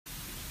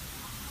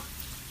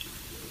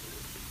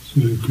So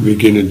we can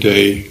begin a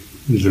day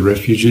with the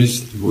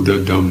refuges, the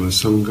Buddha, Dhamma,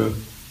 Sangha.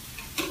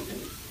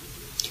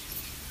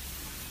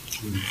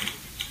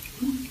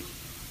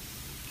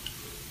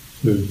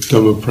 The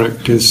Dhamma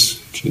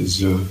practice, which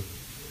is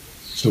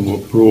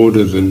somewhat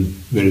broader than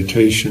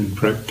meditation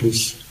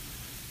practice,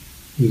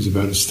 is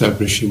about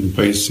establishing the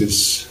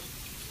basis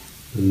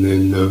and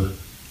then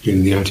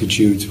getting the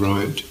attitudes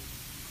right.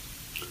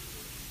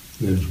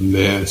 And then from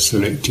there,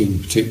 selecting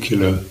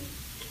particular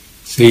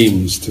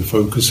themes to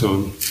focus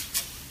on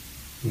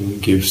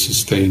and give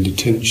sustained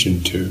attention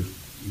to.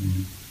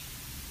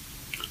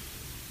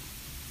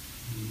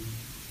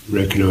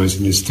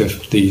 Recognizing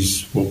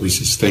these, what we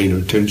sustain our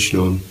attention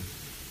on,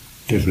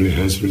 definitely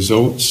has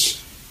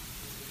results.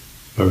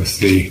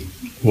 Both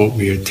what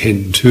we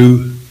attend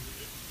to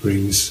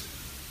brings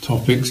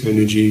topics,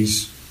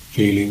 energies,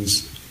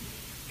 feelings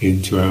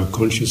into our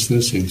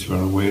consciousness, into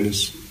our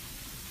awareness.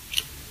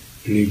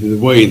 And even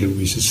the way that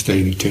we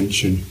sustain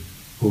attention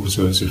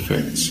also has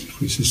effects. If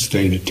we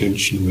sustain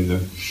attention with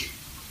a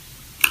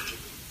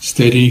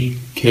steady,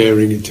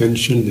 caring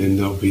attention, then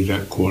there'll be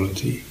that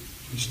quality.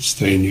 If we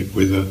sustain it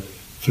with a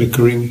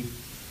flickering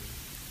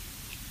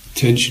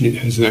attention, it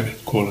has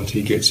that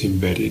quality, gets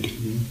embedded.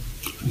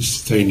 If we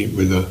sustain it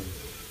with a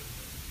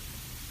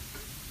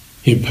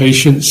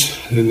impatience,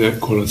 then that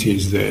quality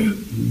is there.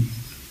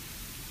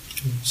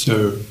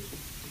 So,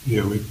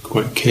 we're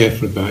quite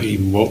careful about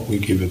even what we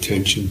give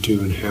attention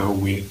to and how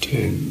we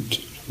attend.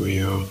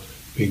 We are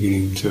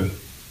beginning to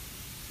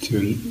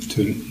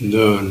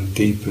learn and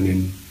deepen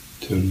in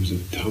terms of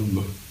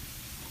Dhamma.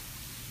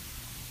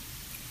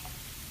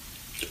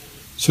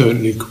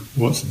 Certainly,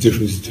 what's the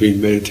difference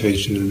between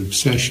meditation and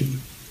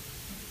obsession?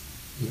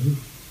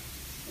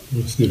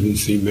 What's the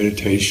difference between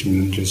meditation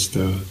and just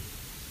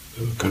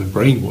kind of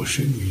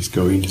brainwashing? You just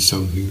go into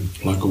something and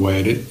plug away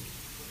at it.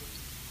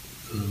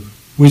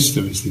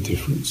 Wisdom is the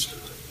difference.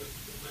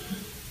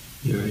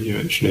 You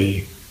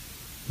actually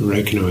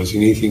recognize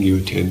anything you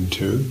attend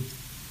to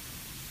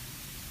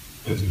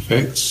has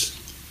effects,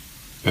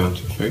 bound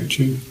to affect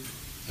you.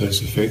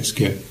 Those effects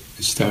get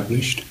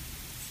established.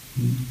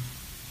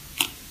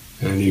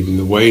 And even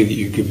the way that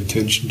you give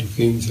attention to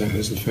things, that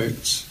has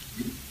effects.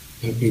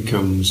 That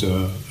becomes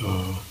a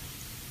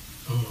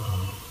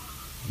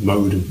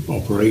mode of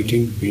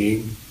operating,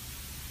 being.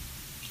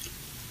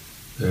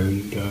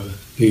 And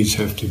these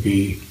have to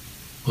be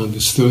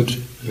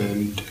understood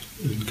and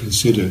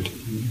considered.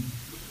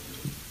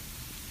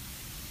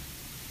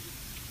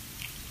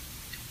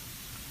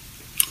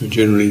 And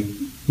generally,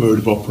 mode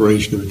of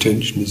operation of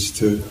attention is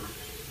to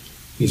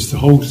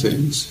hold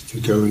things, to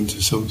go into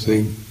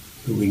something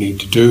that we need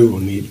to do or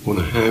want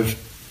to have,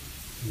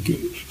 and get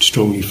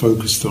strongly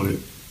focused on it.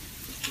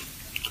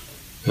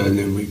 And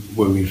then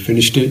when we've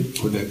finished it,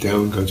 put that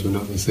down, go to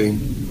another thing,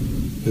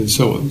 and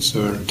so on.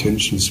 So our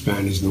attention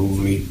span is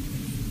normally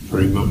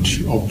very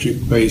much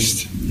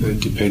object-based,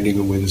 and depending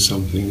on whether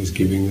something is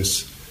giving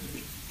us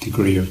a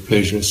degree of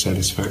pleasure,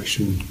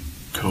 satisfaction,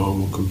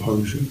 calm or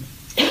composure.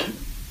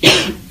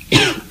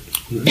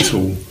 That's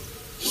all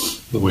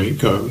the way it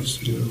goes,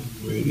 the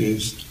way it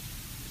is.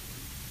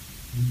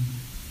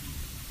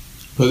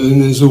 But then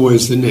there's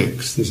always the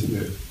next, isn't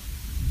there?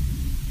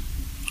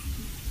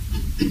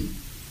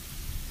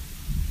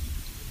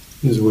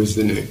 There's always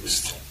the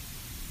next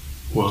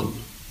one,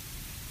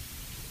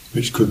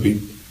 which could be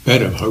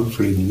better,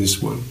 hopefully, than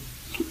this one.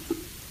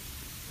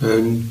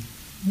 And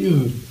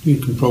you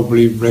can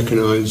probably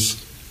recognise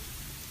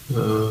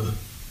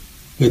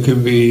there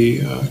can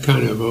be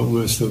kind of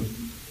almost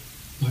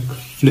like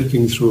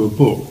flipping through a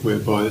book,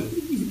 whereby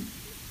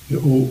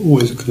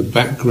always the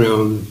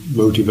background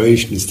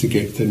motivation is to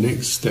get to the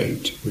next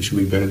state, which will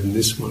be better than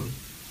this one.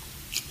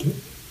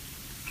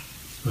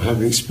 Have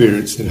an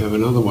experience, then have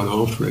another one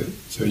after it,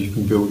 so you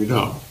can build it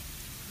up.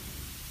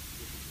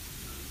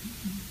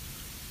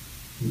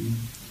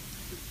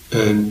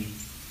 And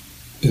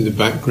in the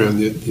background,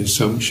 the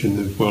assumption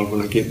that, well,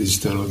 when I get this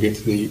done, I'll get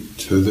to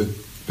the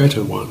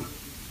better one,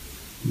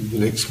 the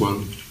next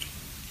one,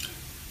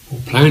 or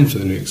plan for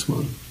the next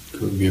one. It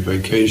could be a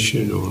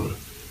vacation or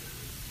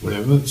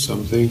whatever,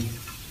 something.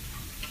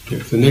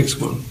 Get to the next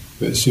one.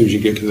 But as soon as you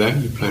get to that,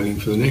 you're planning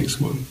for the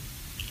next one.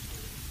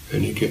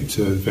 And you get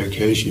to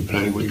vacation, you're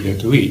planning what you're going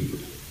to eat.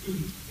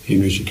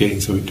 Even as you're getting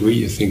something to eat,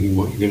 you're thinking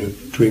what you're going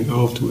to drink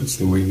afterwards,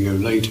 then where you go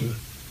later,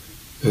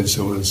 and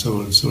so on and so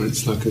on and so on.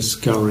 It's like a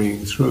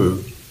scurrying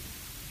through.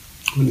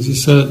 And there's a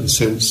certain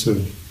sense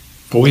of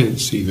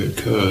buoyancy that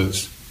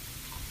occurs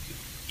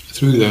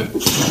through that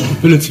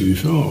ability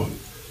of,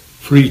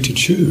 free to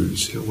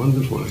choose. How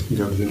wonderful, I can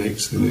go to the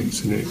next, the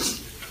next, the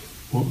next.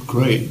 What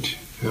great,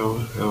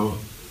 how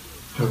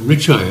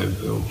rich I am,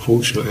 how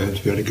fortunate I am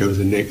to be able to go to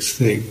the next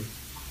thing.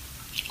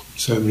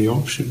 So many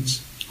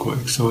options, quite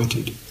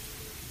excited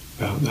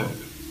about that.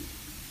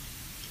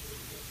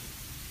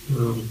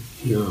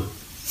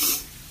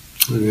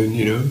 And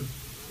then,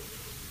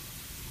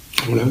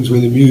 what happens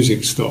when the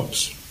music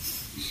stops?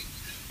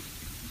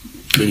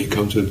 When you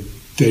come to a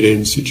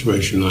dead-end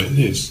situation like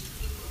this.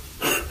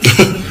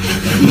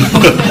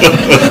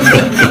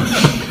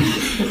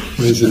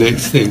 When where's the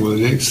next thing? Well,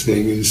 the next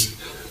thing is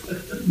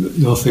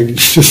nothing,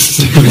 just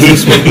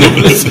this one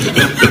was.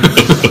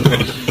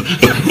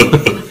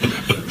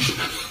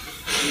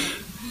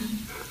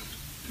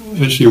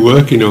 Actually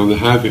working on the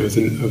habit of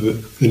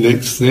the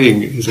next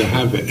thing is a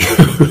habit.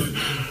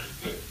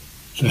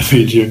 That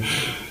means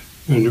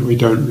and we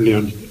don't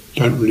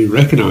really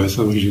recognise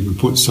sometimes you can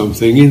put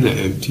something in that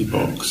empty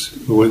box,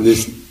 but when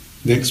this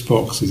next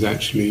box is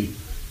actually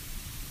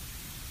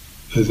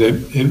as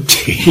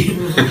empty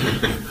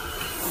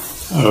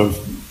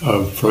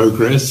of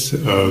progress,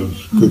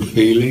 of good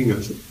feeling,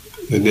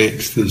 the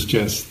next is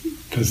just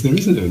because there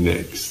isn't a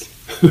next.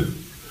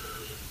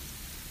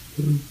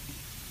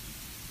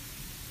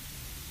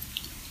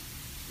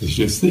 It's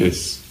just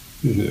this,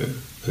 isn't it?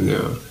 And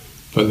now,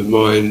 but the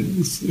mind,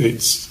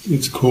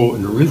 it's caught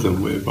in a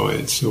rhythm whereby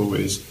it's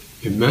always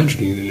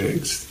imagining the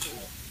next,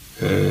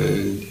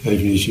 and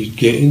even as you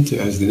get into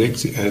as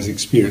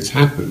experience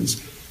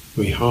happens,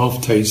 we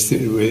half taste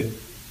it and we're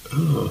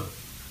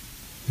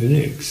the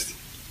next.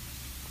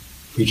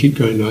 If we keep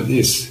going like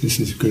this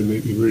is going to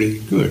make me really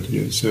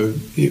good. So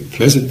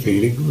pleasant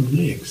feeling on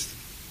the next,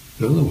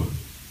 another one.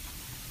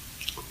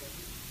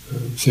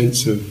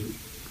 Sense of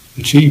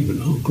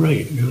achievement, oh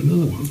great, now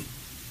another one.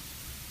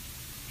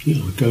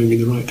 Going in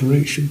the right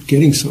direction,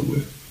 getting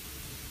somewhere.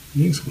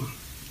 Next one.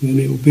 Then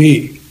it will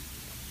be,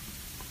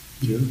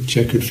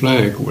 checkered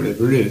flag or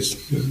whatever it is.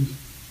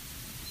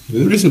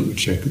 There isn't a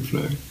checkered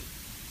flag.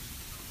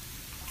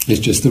 It's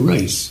just a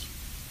race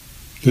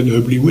that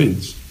nobody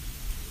wins.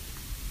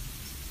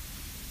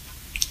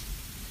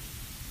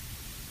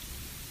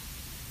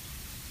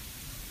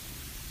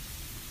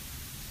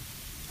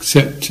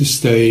 Except to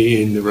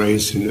stay in the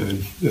race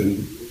and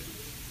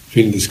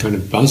feeling this kind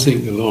of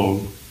buzzing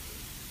along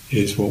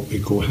is what we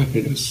call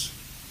happiness.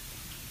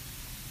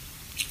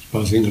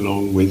 Buzzing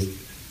along with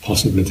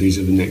possibilities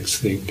of the next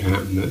thing to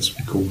happen, that's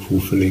what we call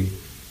fulfilling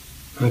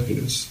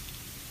happiness.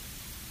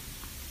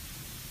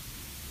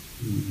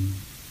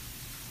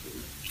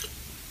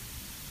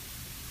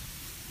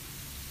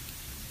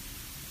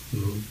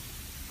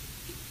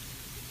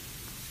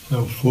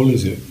 How full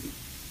is it?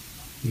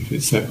 If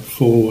it's that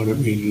full, why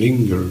don't we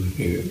linger in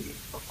it?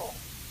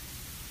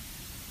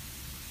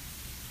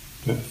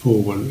 That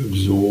full, why don't we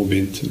absorb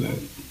into that?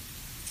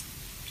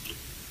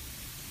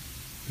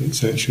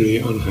 It's actually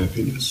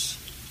unhappiness.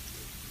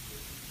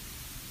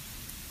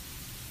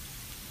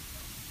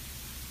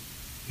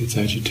 It's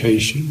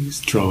agitation,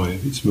 it's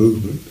drive, it's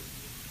movement.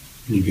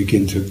 And you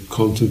begin to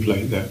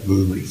contemplate that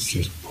movement, it's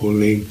just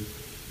pulling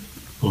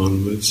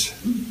onwards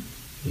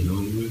and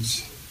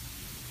onwards.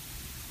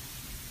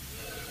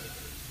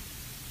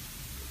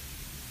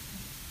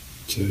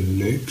 To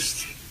the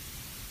next.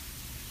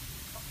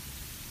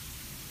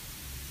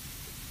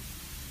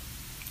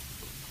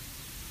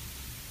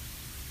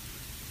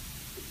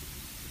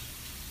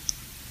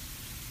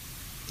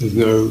 There's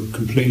no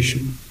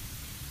completion.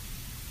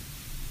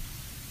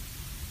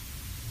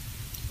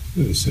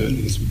 There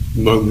certainly is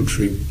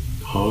momentary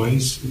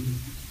highs and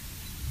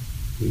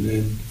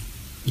then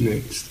the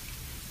next.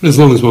 But as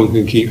long as one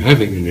can keep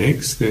having the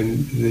next,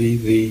 then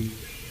the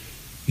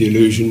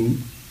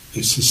illusion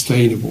is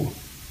sustainable.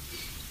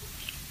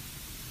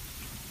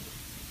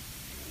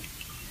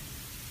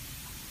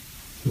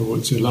 So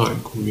what's it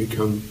like when we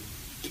come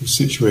to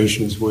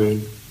situations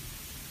when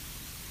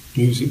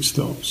music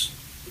stops?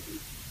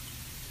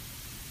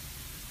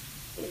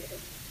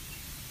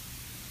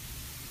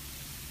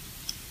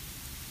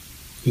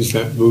 Is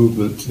that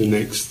movement to the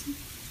next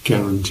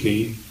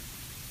guarantee?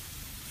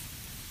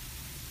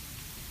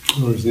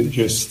 Or is it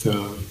just,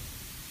 luck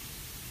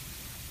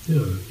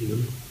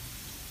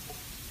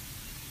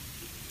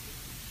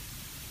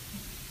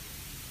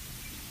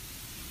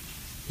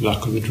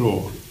of the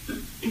draw?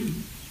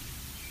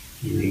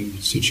 You're in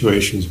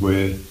situations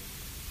where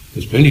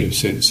there's plenty of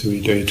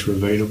sensory data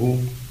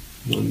available,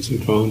 one's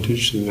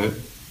advantage in that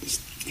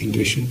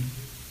condition.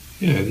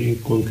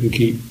 One can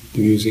keep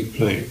the music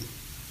playing.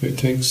 But it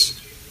takes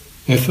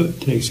effort,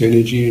 takes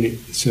energy, and it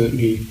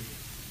certainly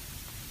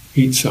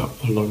eats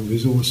up a lot of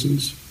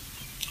resources,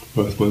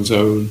 both one's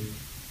own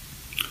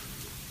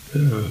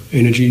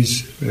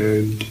energies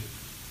and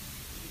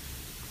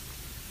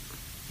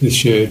the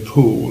shared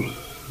pool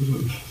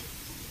of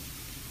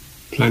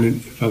planet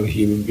of other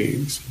human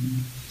beings.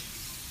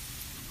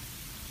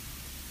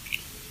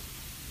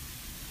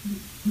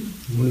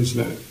 What is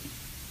that?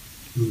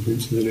 Move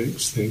into the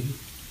next thing.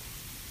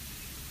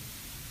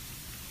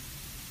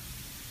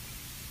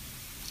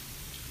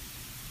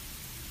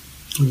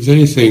 If there's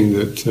anything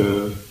that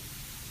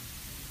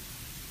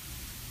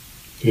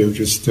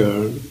just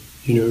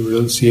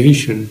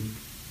renunciation,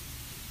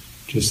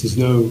 just there's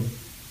no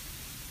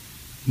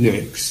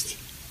next,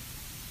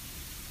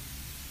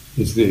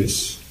 is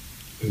this,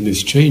 and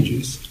this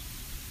changes.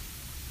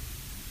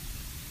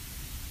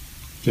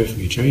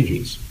 Definitely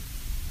changes.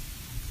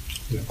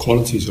 The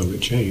qualities of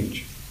it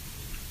change.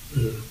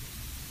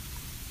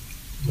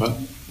 But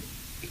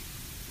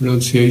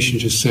renunciation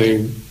is just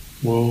saying,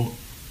 well,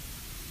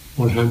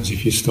 what happens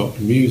if you stop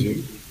the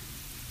music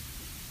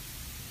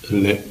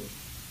and let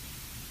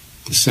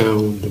the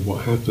sound of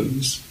what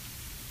happens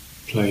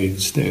play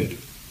instead.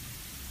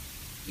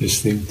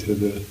 Listening to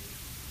the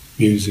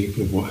music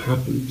of what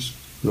happens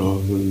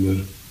rather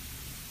than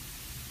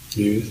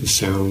the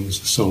sounds,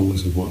 the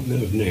songs of what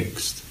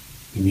next.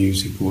 The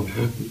music of what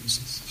happens.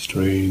 It's a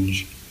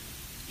strange,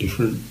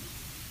 different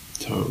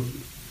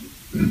tone.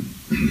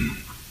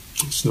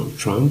 It's not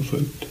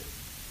triumphant.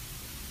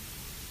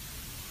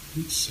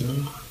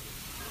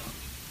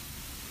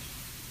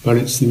 But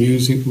it's the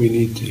music we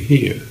need to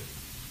hear.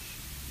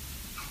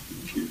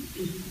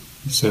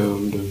 The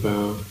sound of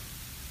our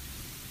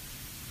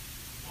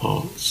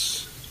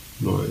hearts,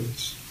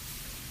 minds.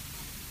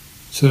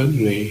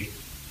 Certainly,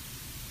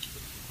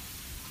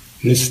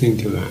 listening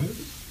to that,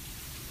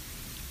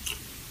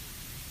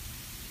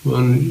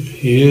 one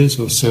hears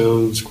or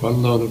sounds quite a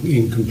lot of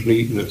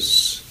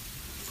incompleteness,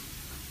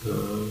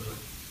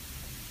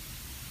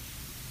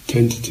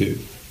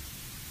 tentative,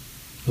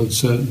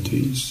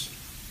 uncertainties,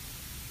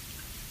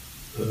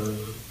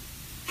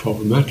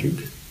 problematic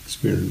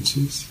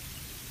experiences.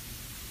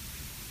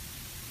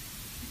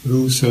 But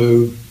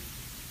also,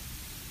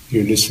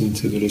 you listen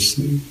to the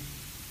listening,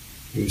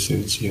 you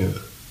sense,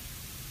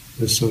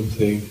 there's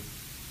something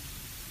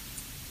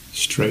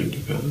straight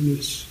about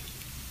this.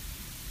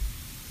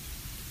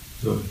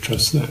 No,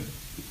 trust that.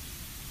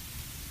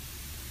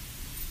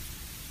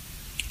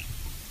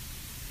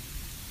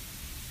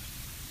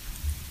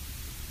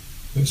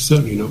 It's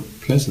certainly not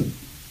pleasant,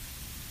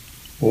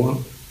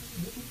 or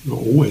not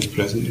always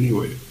pleasant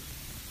anyway.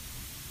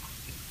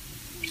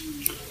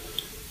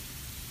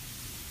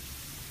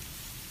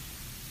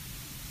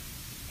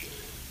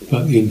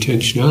 But the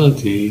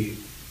intentionality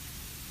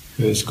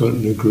has got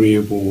an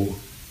agreeable,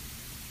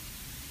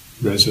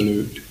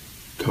 resolute,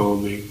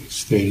 calming,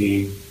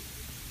 steadying,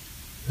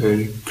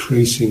 and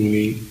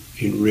increasingly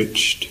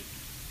enriched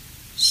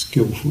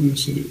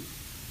skillfulness in it.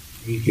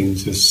 You begin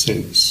to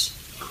sense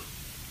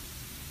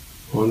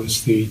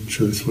honesty,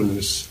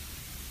 truthfulness,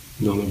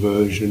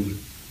 non-aversion,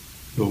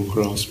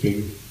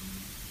 non-grasping,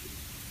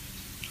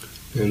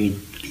 and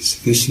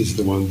this is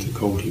the one to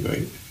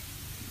cultivate.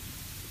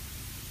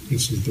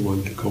 This is the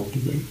one to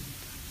cultivate.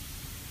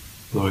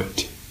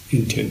 Right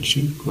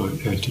intention,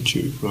 right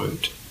attitude,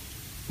 right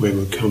where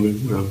I'm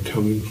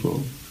coming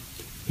from.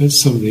 That's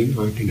something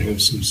I can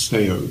have some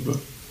say over.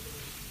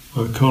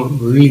 I can't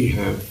really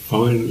have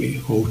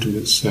finally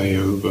ultimate say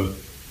over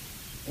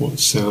what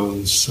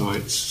sounds,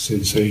 sights,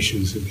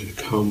 sensations are going to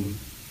come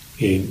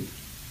in.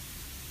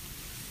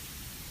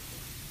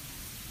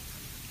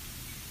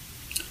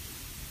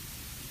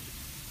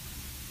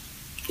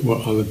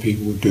 What other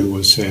people will do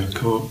or say, I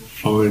can't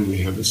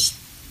finally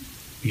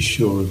be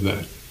sure of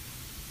that.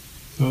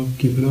 So I'll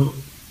give it up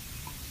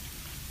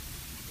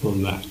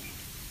on that.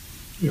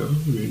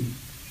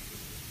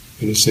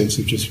 In a sense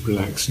of just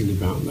relaxing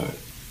about that.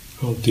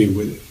 I'll deal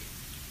with it.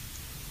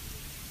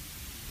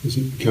 As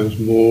it becomes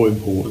more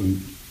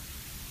important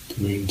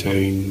to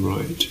maintain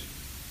right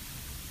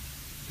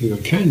thing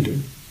I can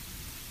do.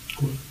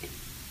 Well,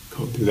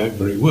 can't do that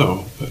very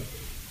well, but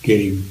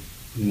getting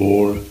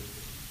more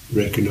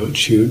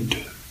recognition,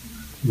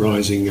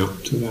 rising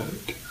up to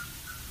that.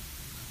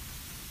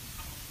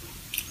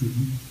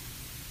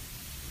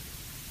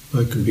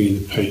 I can be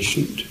the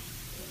patient.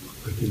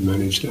 I can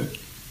manage that.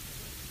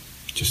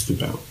 Just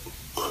about.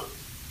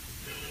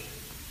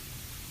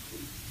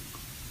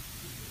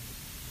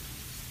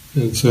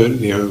 And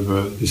certainly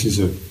this is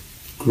a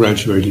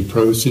graduated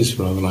process,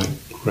 rather like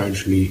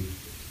gradually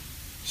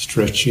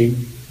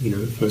stretching.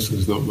 First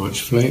there's not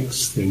much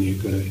flex, then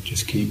you've got to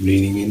just keep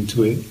leaning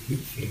into it. It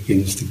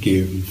begins to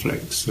give and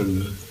flex,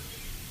 and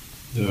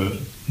the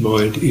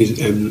mind is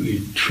eminently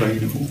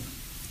trainable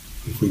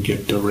if we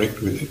get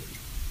direct with it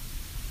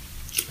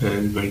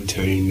and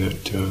maintain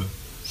that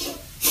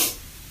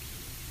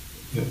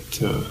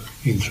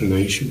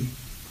inclination,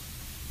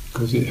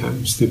 because it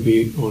happens to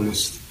be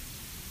honest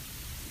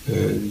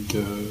and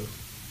to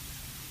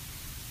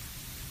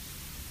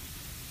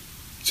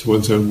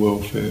one's own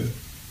welfare.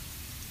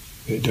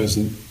 It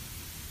doesn't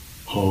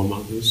harm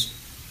others,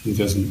 it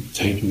doesn't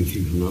take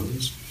anything from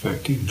others. In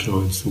fact, it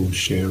inclines towards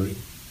sharing.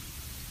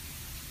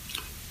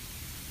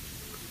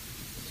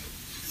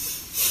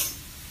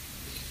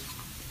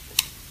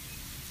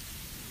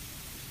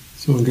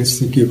 So one gets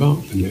to give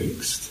up the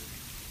next.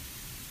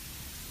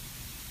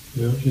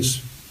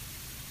 Just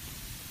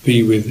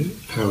be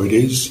with how it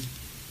is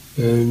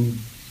and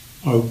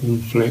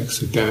open,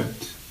 flex,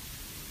 adapt.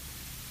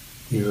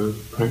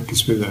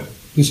 Practice with that.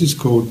 This is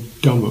called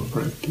Dhamma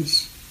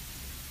practice.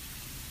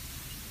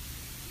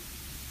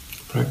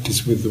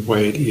 Practice with the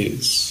way it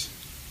is.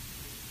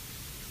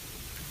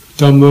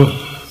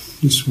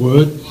 Dhamma, this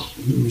word,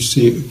 we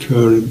see it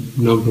occur in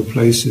a number of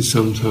places.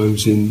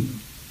 Sometimes in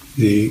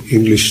the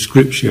English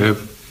scripts you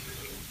have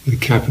the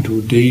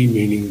capital D,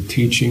 meaning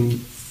teaching,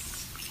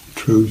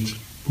 truth,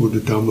 Buddha,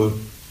 Dhamma.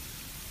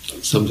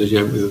 Sometimes you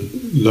have with a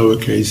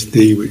lowercase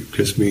d, which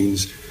just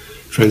means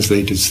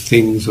translated as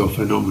things or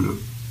phenomena.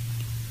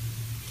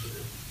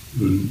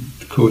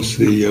 Of course,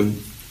 the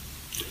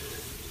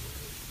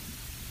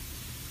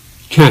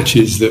catch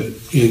is that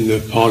in the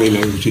Pali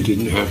language it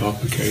didn't have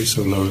uppercase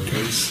or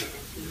lowercase.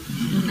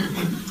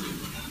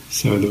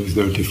 So there was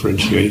no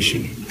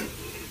differentiation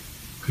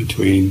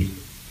between,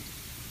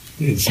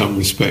 in some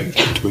respect,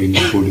 between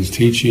the Buddha's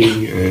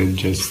teaching and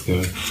just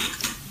the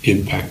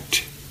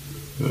impact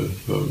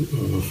of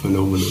a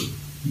phenomenon.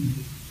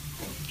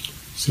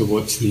 So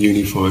what's the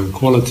unifying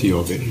quality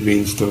of it? It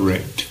means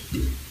direct,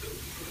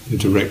 the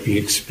directly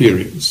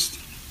experienced.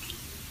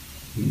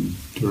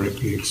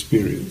 Directly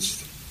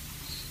experienced.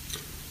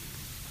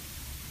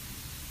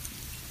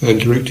 And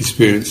direct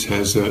experience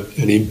has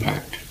an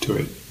impact to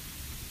it.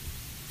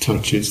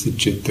 Touches the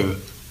citta,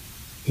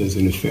 there's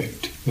an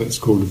effect. That's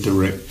called a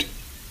direct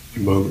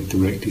moment,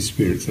 direct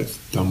experience. That's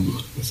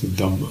Dhamma. That's a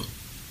Dhamma.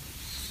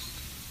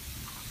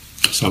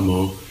 Some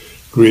are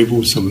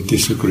agreeable, some are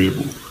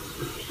disagreeable.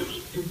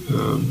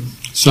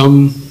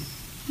 Some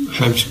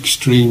have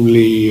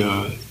extremely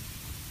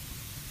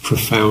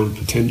profound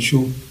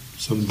potential.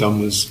 Some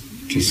Dhammas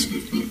just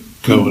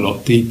go a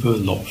lot deeper, a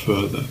lot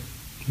further.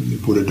 And the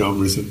Buddha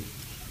Dhamma is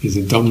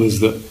a Dhammas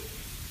that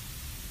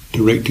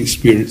direct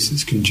experience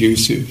that's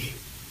conducive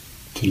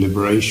to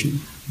liberation.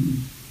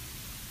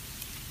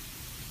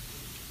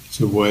 It's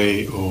a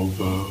way of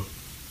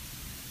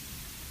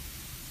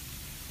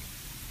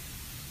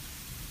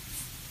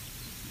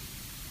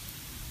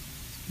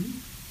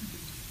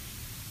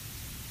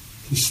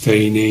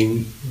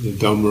sustaining the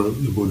Dhamma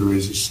of the Buddha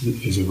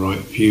is a right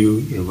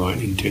view, a right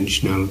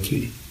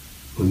intentionality,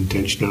 or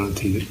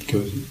intentionality that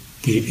goes,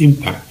 the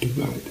impact of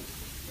that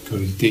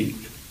goes deep.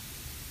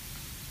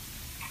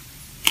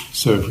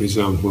 So, for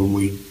example, when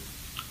we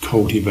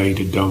cultivate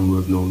a Dhamma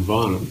of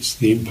non-violence,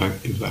 the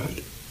impact of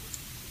that,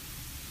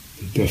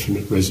 the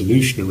definite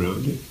resolution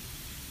around it,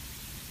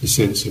 the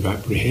sense of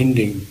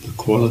apprehending the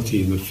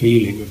quality and the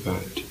feeling of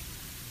that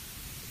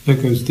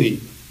goes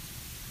deep.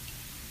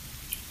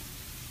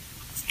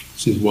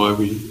 This is why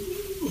we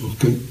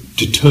often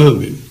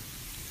determine,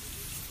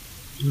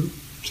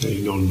 say,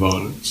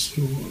 non-violence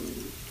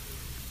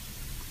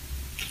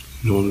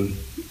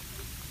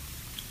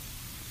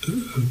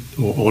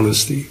or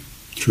honesty,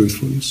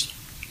 truthfulness,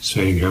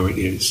 saying how it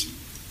is,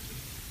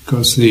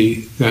 because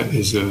that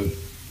is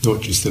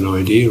not just an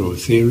idea or a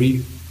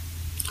theory,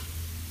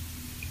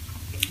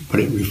 but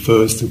it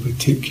refers to a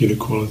particular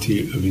quality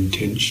of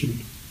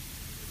intention,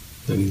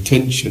 and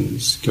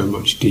intentions go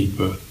much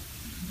deeper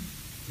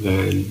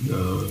than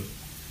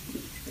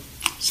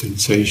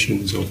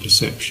sensations or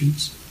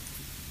perceptions,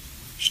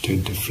 which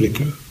tend to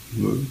flicker and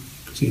move,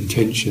 because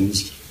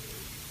intentions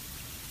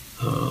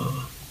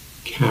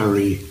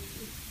carry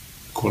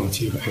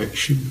quality of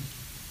action,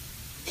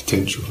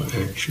 potential for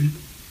action.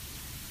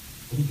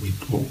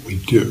 What we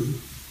do,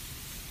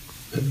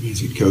 that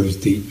means it goes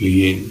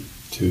deeply in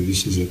to,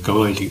 this is a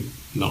guiding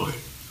line.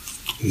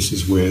 This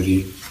is where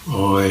the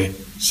I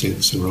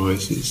sense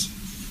arises.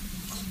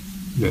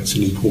 And that's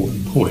an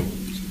important point.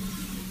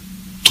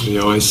 The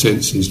I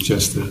sense is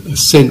just a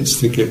sense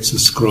that gets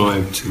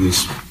ascribed to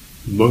this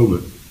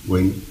moment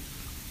when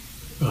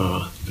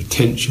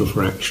potential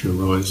for action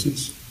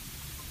arises.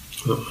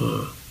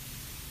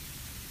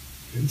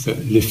 It's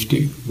that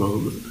lifting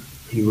moment.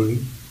 And you want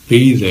to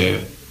be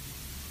there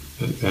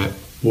at that,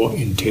 what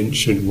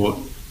intention, what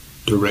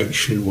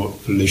direction,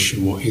 what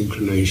volition, what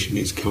inclination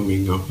is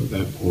coming up at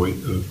that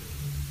point of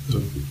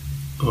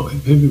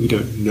maybe we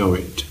don't know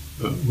it,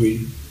 but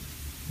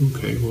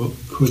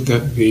could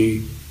that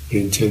be an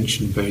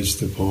intention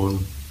based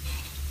upon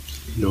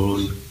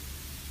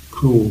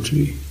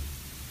non-cruelty,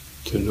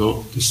 to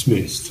not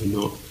dismiss, to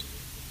not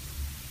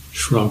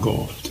shrug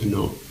off, to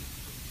not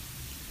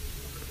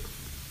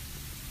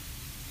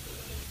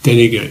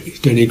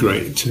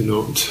denigrate, to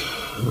not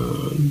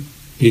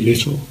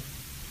belittle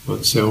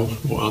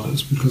oneself or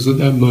others, because at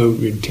that moment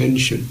of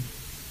intention,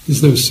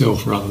 there's no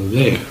self or other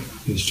there.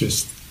 It's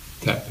just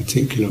that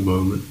particular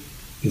moment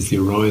is the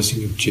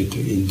arising of citta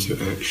into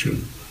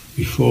action.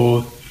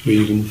 Before we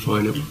even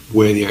find out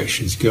where the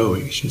action is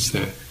going, it's just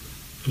that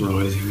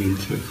arising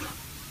into.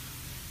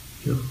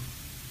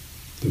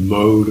 The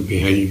mode of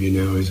behaviour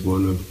now is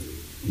one of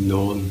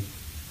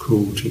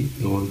non-cruelty,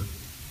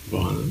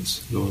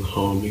 non-violence,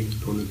 non-harming,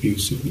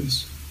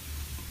 non-abusiveness.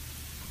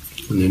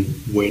 And then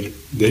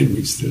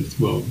it's that,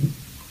 well,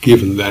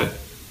 given that,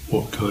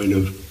 what kind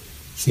of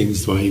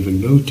things do I even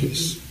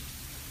notice?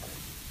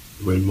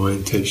 When my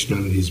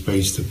intentionality is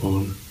based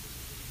upon,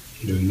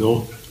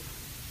 not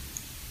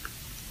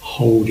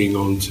holding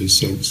on to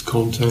sense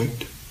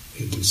contact,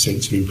 into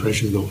sensory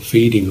impressions, not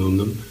feeding on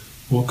them,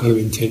 what kind of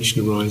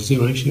intention arises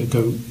there? Actually, I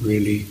don't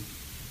really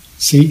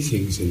see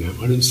things in that.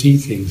 I don't see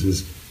things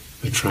as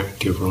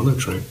attractive or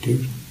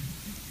unattractive.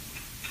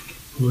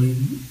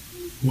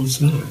 What's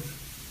that?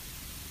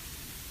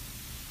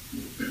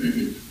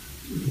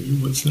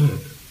 What's that?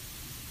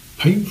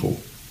 Painful.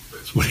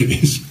 That's what it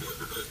is.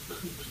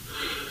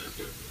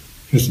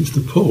 Because it's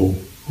the pull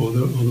or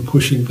the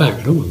pushing back.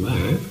 I don't want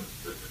that.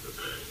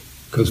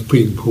 Because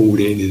being pulled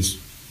in is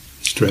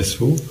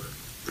stressful.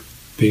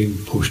 Being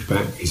pushed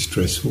back is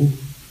stressful.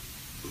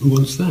 Who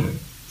wants that?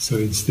 So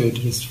instead,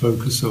 just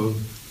focus on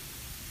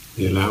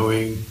the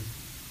allowing,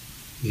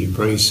 the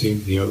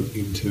embracing, the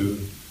opening to,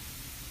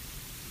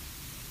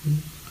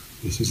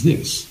 this is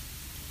this.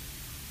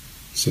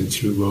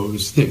 Sensory world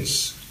is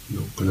this. I'm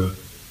not going to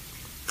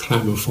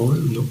clamour for it,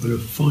 I'm not going to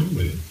fight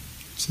with it.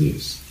 It's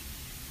this.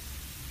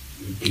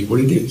 It'll be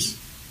what it is.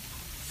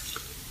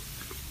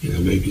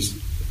 Maybe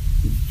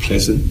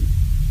pleasant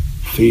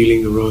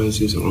feeling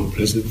arises or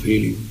unpleasant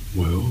feeling.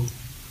 Well,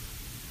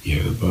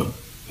 yeah, but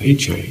they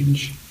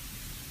change.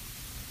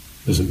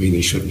 Doesn't mean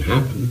they shouldn't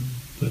happen,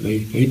 but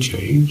they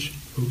change.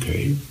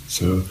 Okay,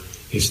 so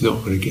it's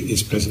not going to get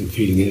this pleasant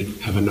feeling in,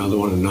 have another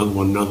one, another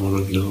one, another one,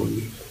 another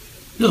one.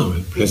 No,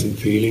 a pleasant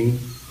feeling,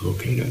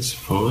 okay, that's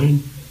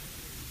fine.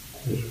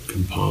 It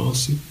can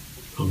pass.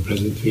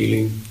 Unpleasant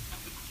feeling,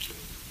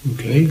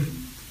 okay,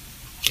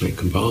 it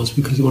can pass,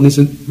 because one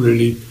isn't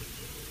really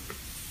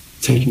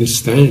taking a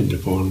stand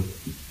upon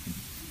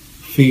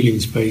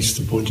feelings based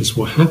upon just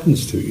what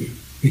happens to you,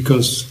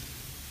 because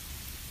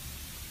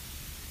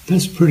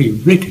that's pretty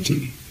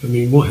rickety. I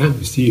mean, what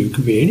happens to you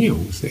could be any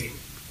old thing.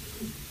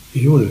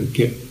 You don't want to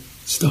get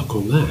stuck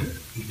on that,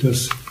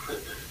 because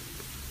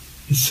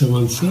it's so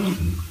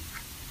uncertain.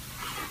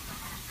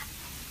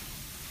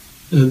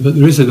 But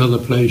there is another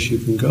place you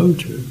can go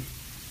to,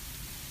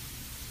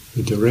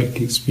 the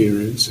direct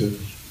experience of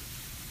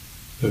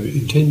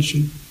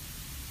intention.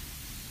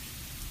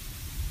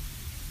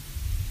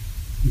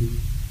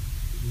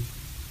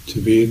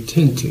 To be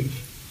attentive,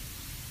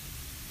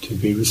 to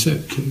be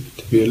receptive,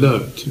 to be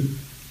alert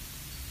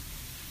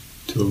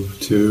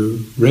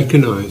to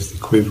recognise the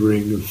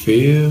quivering of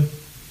fear,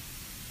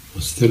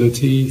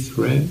 hostility,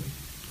 threat,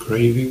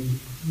 craving.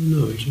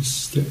 No,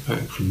 just step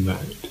back from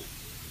that.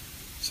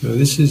 So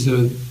this is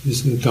a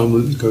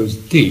Dhamma that goes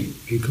deep,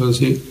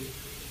 because it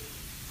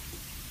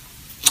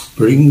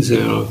brings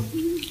our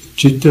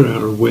citta,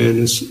 our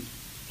awareness,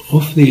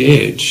 off the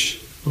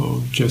edge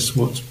of just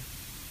what's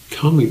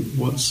coming,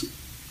 what's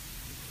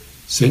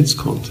sense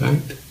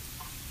contact,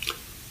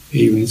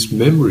 even its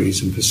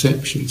memories and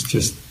perceptions,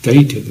 just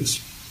data that's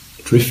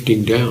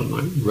drifting down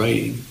like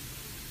rain.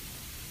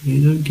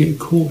 You don't get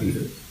caught in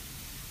it.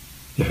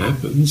 It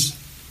happens.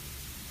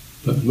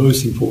 But the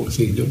most important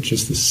thing, not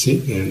just to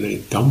sit there and let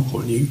it dump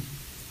on you,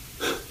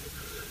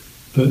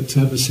 but to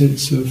have a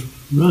sense of,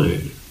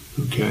 right,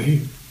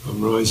 okay,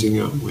 I'm rising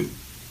up with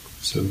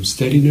some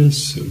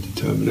steadiness, some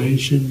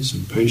determination,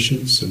 some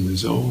patience, some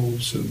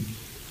resolve, some,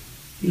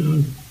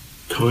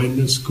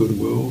 kindness,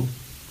 goodwill,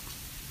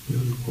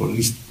 or at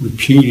least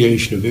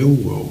repudiation of ill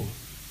will.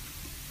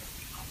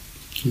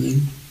 And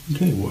then,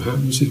 okay, what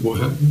happens is what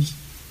happens,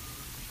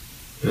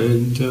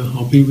 and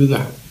I'll be with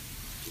that.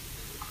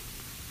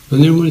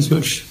 And then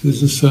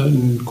there's a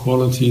certain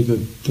quality,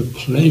 the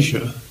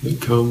pleasure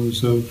that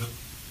comes of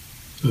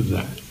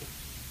that.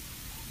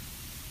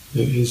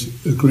 It is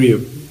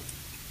agreeable.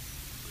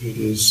 It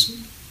is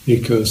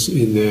because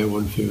in there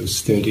one feels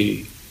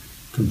steady,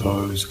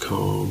 composed,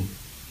 calm,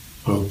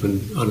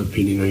 open,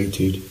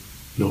 unopinionated,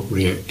 not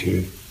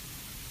reactive.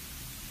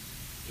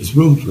 There's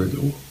room for it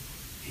all.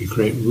 You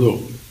create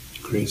room,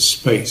 you create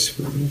space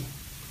for it all,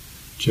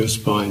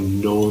 just by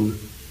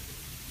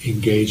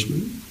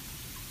non-engagement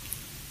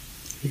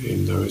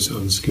in those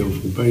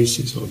unskillful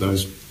bases, or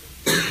those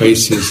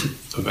bases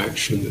of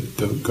action that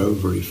don't go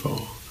very far,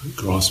 like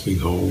grasping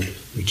hold,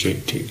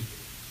 rejecting,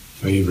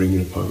 favouring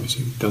and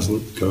opposing. It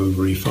doesn't go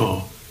very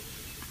far.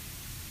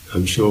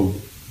 I'm sure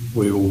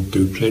we all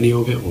do plenty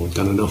of it, or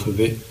done enough of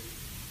it.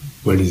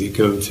 Where does it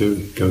go to?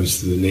 It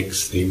goes to the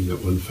next thing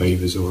that one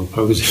favours or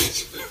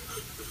opposes.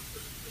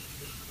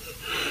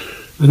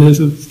 And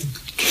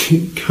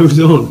it goes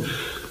on.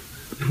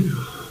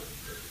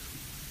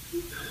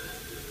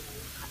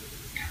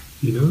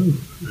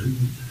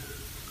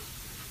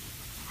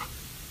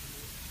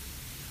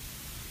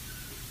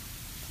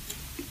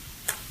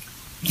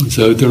 And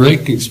so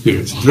direct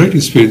experience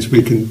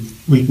we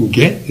can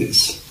get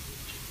this.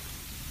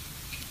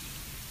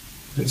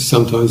 It's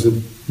sometimes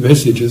the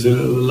message is a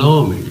little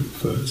alarming at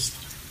first.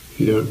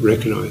 You don't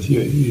recognise,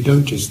 you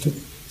don't just,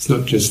 it's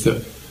not just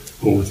that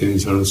all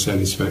things are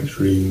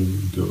unsatisfactory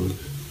and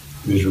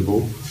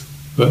miserable,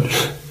 but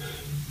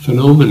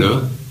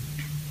phenomena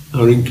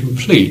are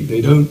incomplete.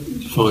 They don't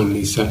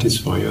finally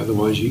satisfy you,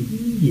 otherwise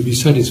you'd be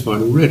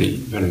satisfied already.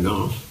 You've had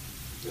enough.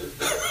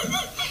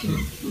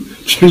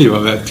 Surely by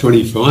about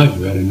 25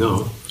 you've had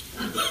enough.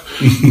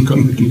 You've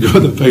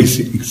got the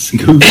basic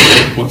scoop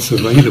of what's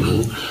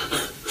available.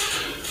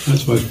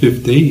 That's by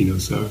 15 or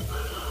so.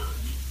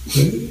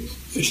 But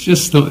it's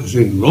just not, there's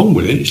anything wrong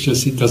with it, it's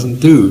just it doesn't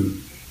do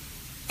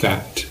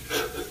that.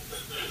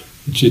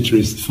 The citta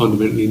is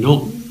fundamentally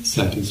not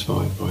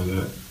satisfied by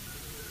that.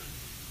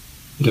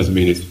 It doesn't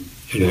mean it's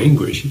in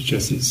anguish, it's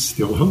just it's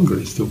still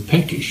hungry, it's still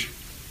peckish.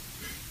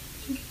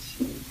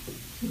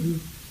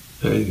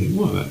 And you think,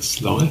 well,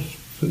 that's life.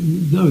 But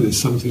no,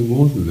 there's something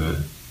more than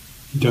that.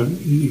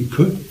 You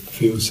could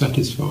feel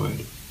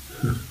satisfied.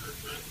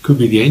 Could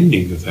be the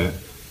ending of that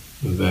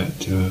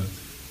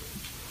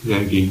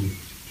nagging,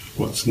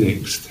 what's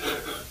next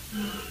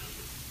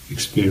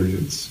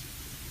experience.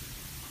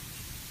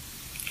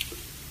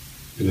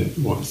 And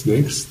then what's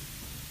next?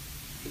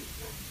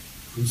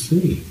 We'll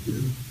see.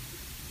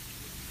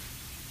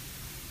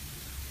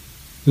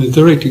 In a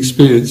direct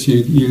experience,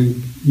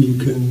 you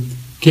can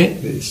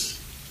get this.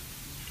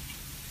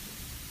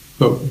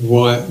 But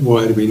why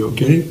do we not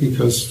get it?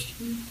 Because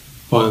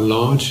by and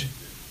large,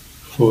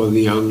 for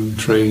the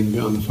untrained,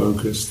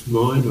 unfocused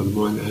mind, or the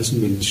mind that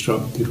hasn't been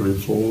instructed or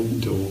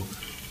informed or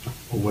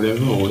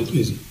whatever,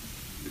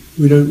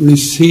 we don't really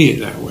see it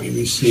that way.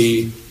 We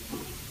see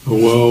a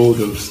world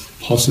of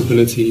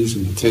possibilities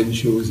and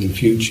potentials and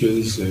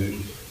futures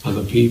and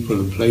other people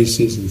and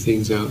places and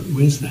things out.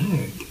 Where's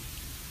that?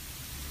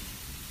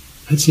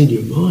 That's in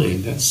your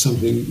mind. That's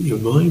something your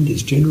mind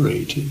is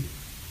generating,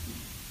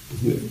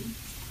 isn't it?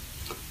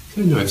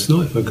 So no, it's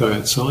not. If I go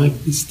outside,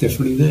 it's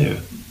definitely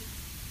there.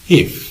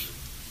 If.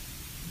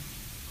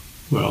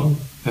 Well,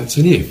 that's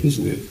an if,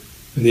 isn't it?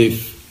 An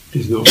if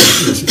is not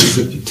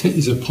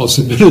is a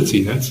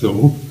possibility, that's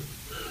all.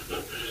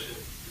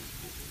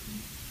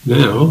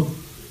 Now,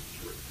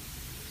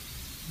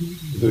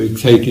 we're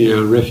taking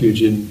our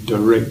refuge in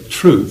direct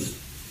truth,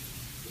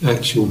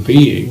 actual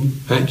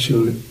being,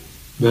 actual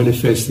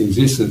manifest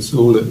existence.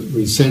 All that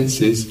we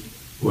sense is,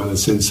 well, the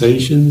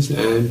sensations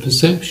and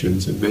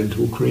perceptions and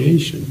mental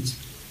creations.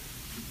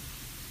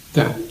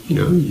 That,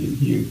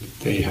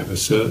 they have a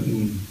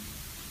certain,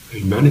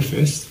 they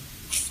manifest,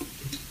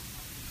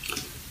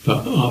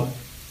 but are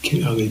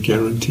they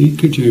guaranteed?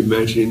 Could you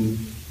imagine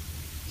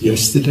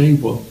yesterday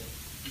what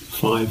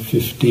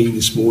 5:15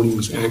 this morning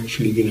was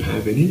actually going to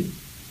have in it?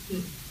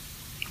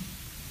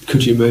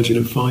 Could you imagine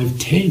at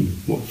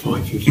 5:10 what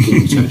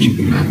 5:15 is actually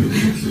going to have in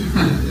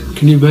it?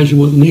 Can you imagine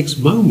what the next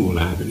moment will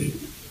have in it?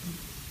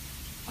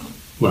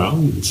 Well,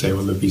 you can say,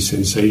 well, there'll be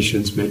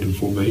sensations, mental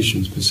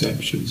formations,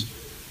 perceptions,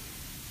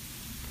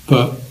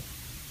 but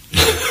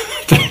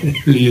that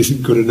really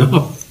isn't good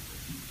enough.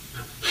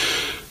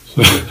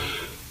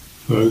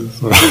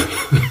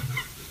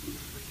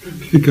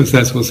 Because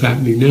that's what's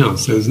happening now.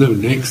 So there's no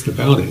next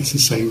about it. It's the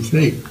same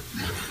thing.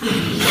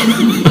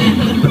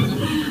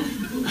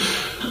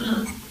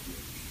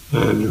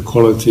 And the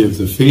quality of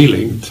the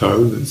feeling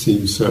tone that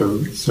seems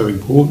so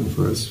important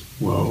for us,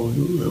 well,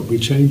 it'll be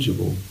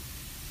changeable.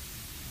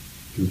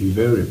 It'll be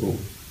variable.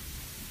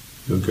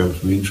 It'll go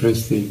from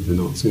interesting to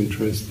not so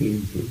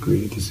interesting, to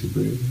agree,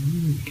 disagree,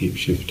 keep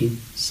shifting.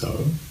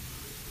 So,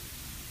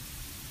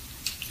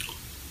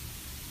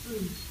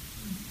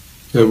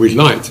 and we'd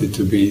like it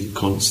to be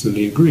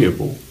constantly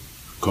agreeable,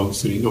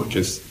 constantly, not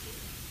just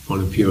on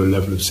a pure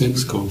level of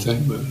sense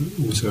contact, but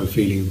also a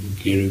feeling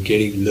of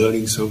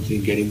learning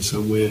something, getting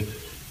somewhere,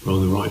 we're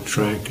on the right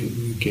track,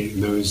 and getting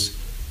those,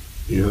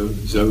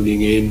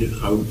 zoning in,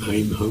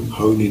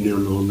 honing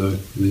in on the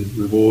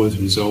rewards,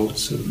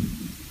 results, and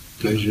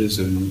pleasures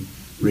and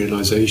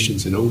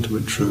realizations and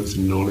ultimate truth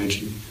and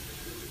knowledge. And,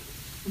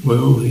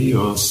 well, here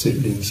you are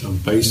sitting in some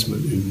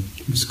basement in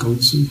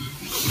Wisconsin.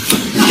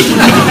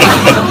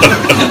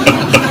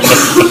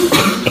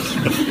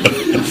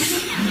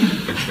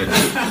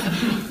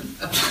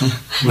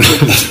 Well,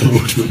 that's the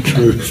ultimate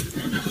truth.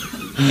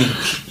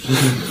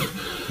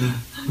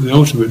 The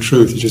ultimate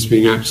truth is just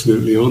being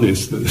absolutely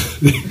honest.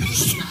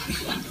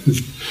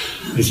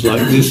 It's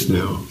like this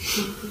now.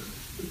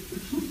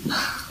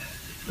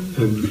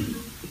 And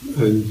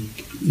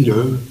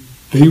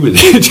be with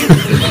it.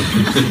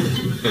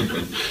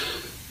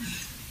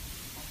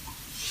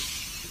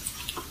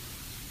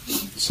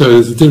 So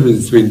there's a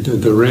difference between the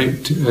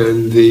direct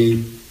and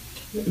the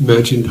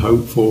imagined,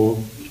 hoped for,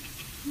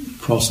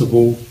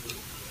 possible,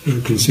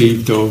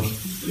 conceived of,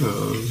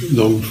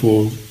 longed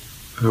for,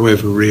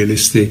 however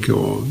realistic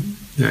or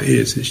that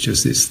is. It's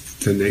just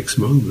the next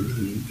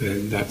moment,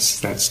 and that's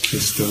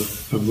just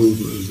a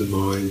movement of the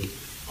mind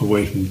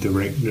away from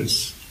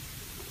directness.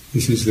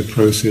 This is the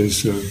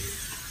process of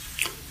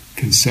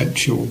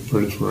conceptual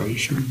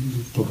proliferation,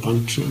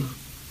 papancha.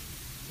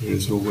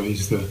 There's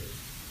always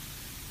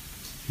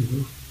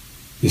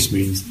this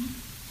means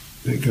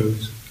that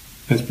goes.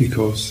 That's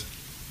because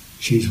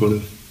he's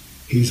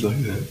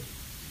like that.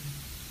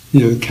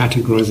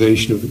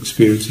 Categorization of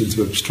experience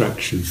into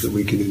abstractions that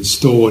we can then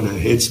store in our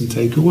heads and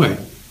take away.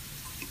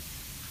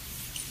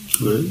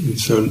 Right? And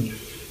so,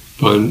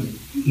 by and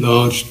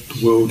large,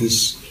 the world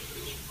is,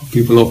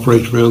 people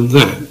operate around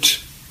that,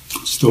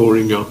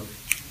 storing up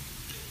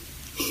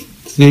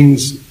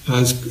things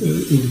as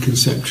in a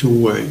conceptual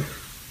way.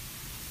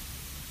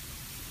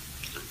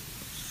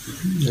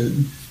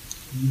 And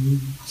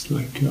it's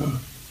like,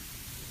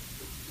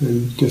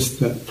 and just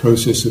that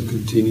process of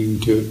continuing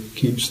to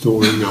keep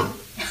storing up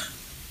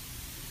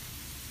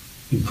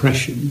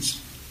impressions,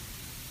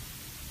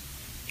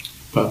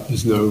 but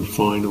there's no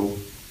final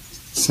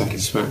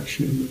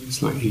satisfaction.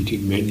 It's like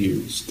eating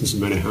menus. Doesn't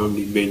matter how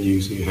many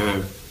menus you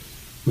have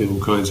with all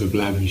kinds of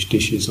lavish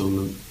dishes on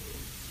them.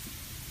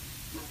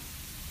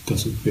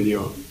 Doesn't fill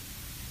you up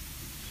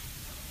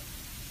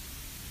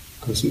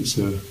because it's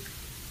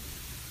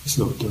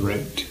not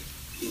direct.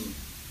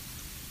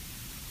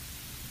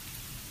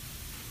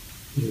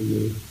 And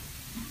the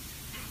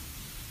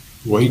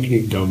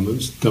awakening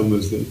Dhammas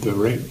that are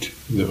direct,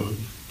 that are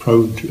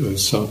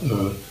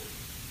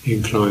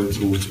inclined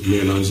towards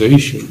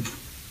realization,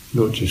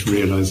 not just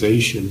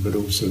realization but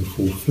also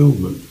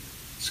fulfillment.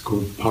 It's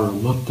called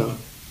paramatta,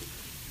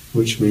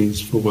 which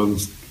means for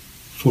one's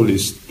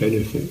fullest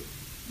benefit,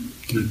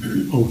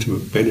 the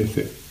ultimate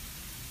benefit.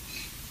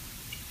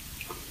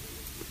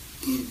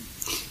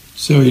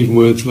 So even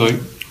words like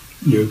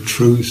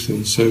truth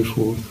and so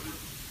forth,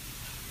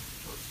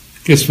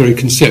 it gets very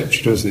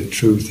conceptual, doesn't it?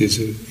 Truth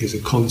is a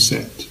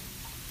concept,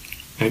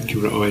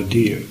 accurate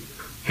idea,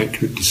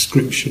 accurate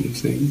description of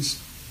things.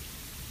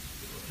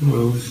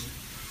 Well,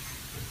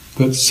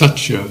 but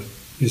satya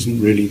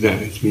isn't really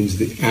that. It means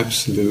the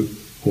absolute,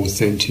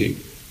 authentic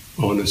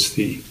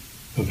honesty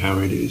of how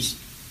it is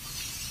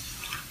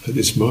at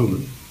this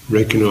moment,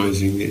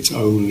 recognizing it's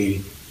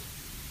only,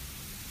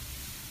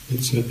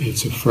 it's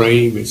a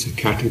frame, it's a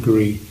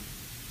category,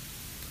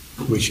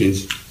 which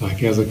is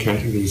like other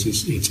categories.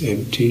 It's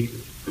empty,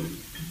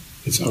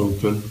 it's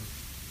open,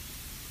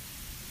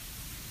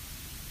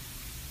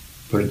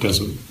 but it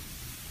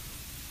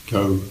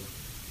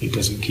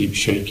doesn't keep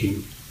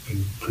shaking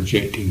and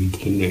projecting into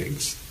the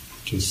next.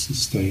 It just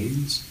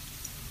sustains.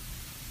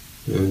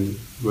 And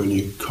when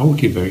you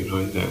cultivate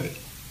like that,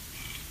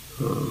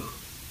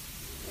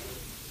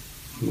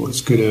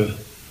 what's going to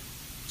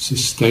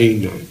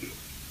sustain that?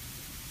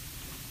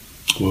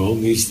 Well,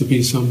 needs to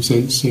be some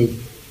sense of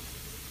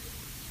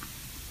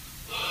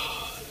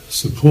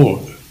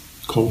support,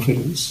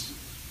 confidence.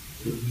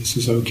 This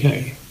is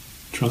okay.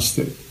 Trust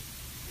it.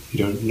 If you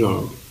don't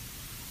know,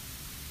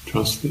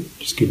 trust it.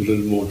 Just give it a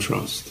little more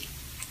trust.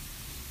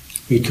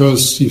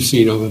 Because you've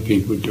seen other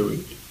people do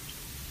it.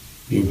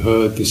 You've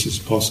heard this is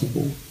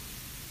possible.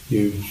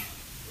 You've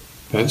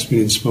perhaps been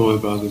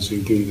inspired by others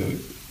who do that.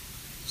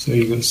 So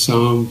you've got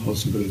some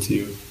possibility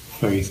of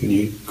faith, and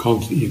you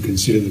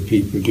consider the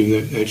people who do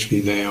that,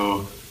 actually they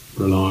are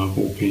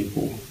reliable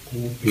people,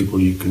 or people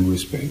you can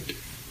respect.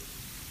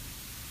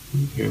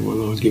 Okay,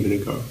 well, I'll give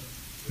it a go.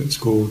 That's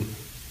called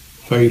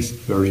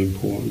faith, very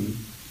important,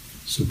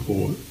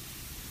 support.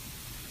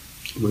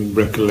 We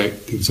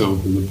recollect the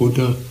example of the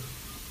Buddha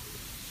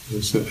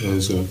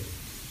as a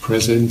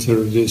presenter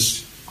of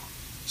this.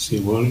 See,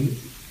 well,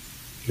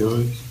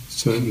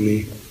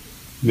 certainly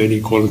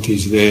many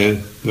qualities there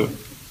that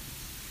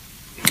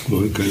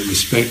one can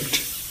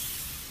respect.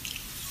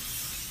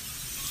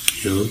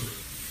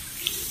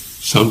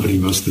 Somebody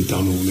must have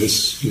done all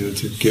this,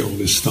 to get all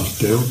this stuff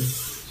down.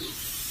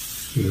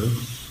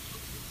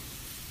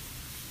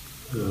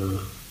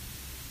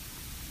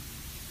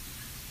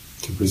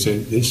 To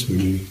present this,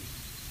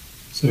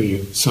 so you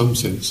have some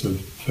sense of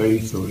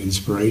faith or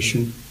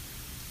inspiration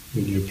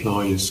when you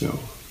apply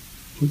yourself,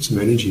 put some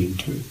energy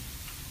into it.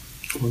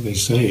 What they're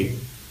saying,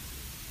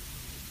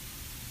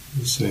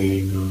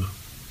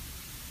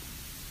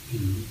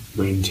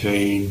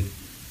 maintain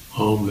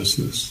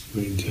harmlessness,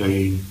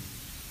 maintain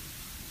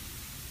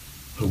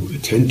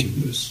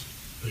attentiveness,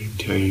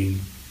 maintain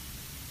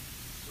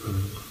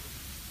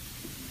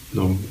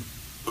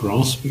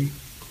non-grasping,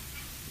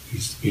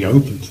 is to be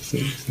open to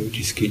things, don't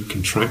just keep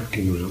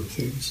contracting around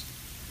things.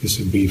 This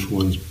would be for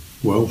one's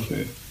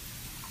welfare.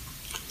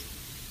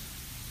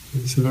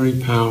 It's a very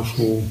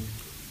powerful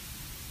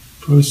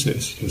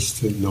process just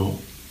to not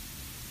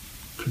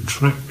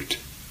contract,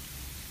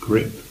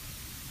 grip,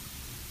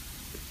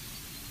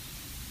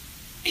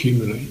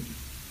 accumulate.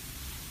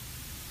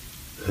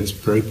 It has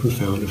very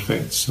profound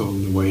effects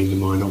on the way the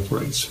mind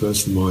operates.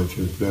 First, the mind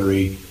feels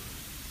very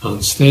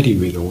unsteady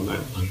with all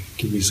that, like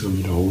give me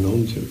something to hold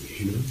on to,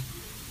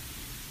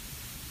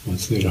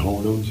 What's there to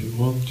hold on to?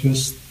 Well,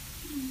 just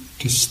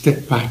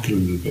step back a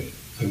little bit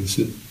and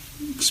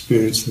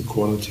experience the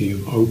quality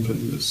of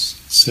openness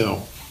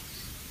itself.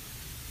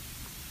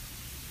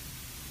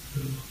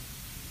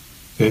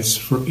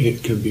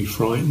 It can be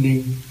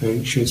frightening,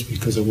 anxious,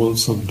 because I want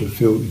something to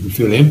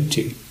feel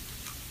empty,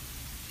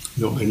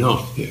 not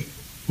enough yet.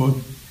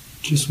 Well,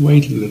 just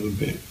wait a little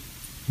bit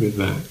with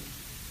that,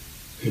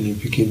 and you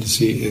begin to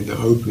see in the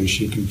openness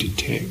you can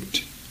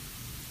detect,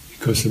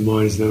 because the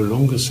mind is no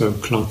longer so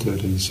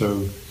cluttered and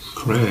so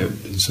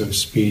crammed and so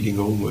speeding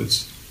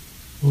onwards.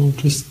 Well,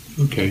 just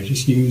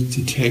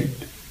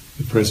detect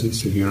the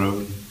presence of your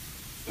own,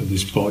 of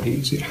this body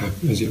as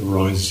it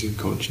arises in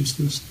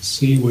consciousness.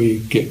 See where you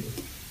get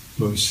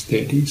most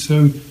steady.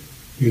 So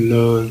you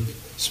learn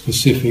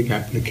specific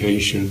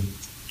application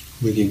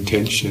with the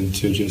intention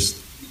to just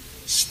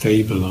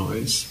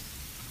stabilize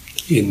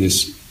in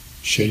this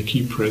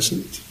shaky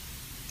present,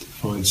 to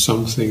find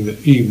something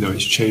that, even though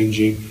it's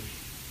changing,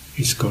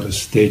 it's got a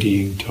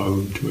steadying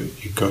tone to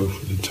it. You go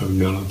for the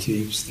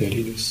tonality of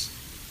steadiness,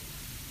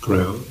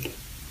 ground,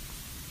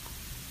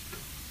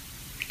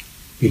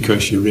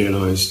 because you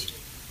realise,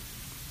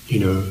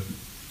 the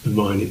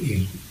mind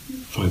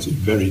finds it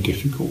very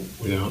difficult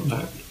without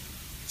that.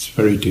 It's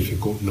very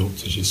difficult not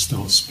to just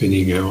start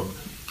spinning out,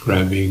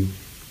 grabbing,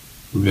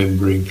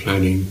 remembering,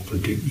 planning,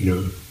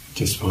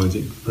 just finds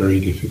it very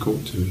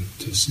difficult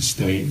to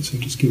sustain. So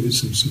just give it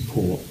some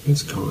support.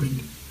 That's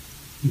kind.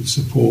 And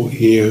support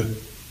here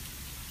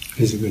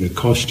isn't going to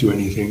cost you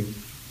anything.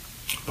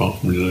 apart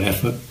from a little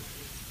effort.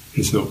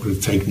 It's not going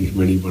to take them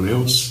from anyone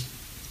else.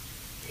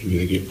 Maybe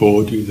they get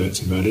bored you,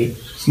 that's about it.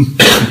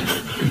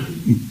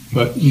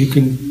 But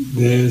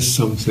there's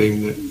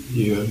something that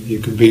you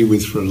can be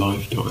with for a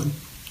lifetime.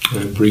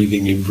 And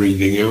breathing in,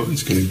 breathing out,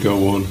 it's going to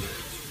go on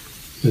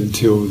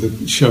until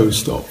the show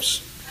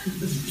stops.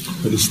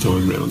 But this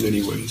time round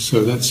anyway.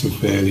 So that's a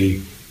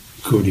fairly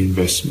good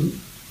investment.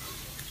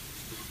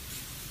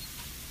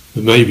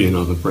 There may be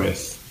another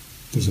breath.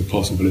 There's a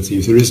possibility.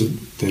 If there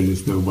isn't, then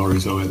there's no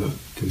worries either,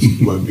 because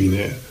it won't be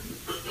there.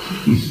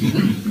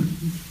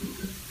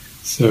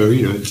 So,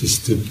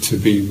 just to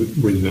be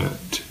with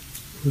that,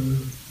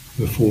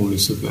 the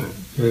fullness of that,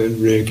 and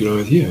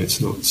realise, it's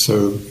not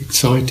so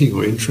exciting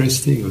or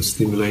interesting or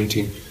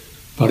stimulating,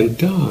 but it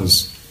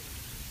does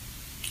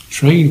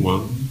train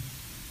one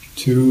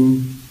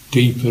to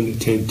deepen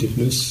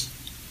attentiveness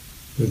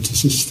and to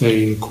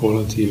sustain a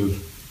quality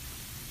of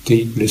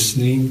deep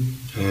listening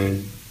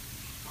and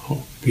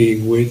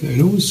being with,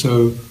 and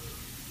also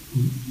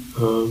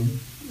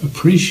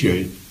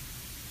appreciate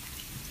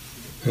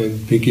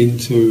and begin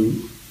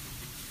to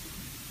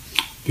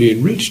be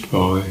enriched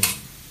by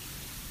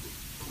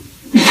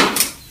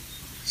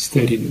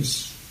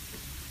steadiness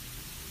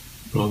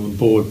rather than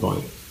bored by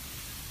it.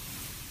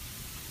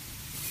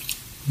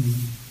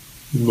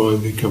 The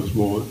mind becomes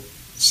more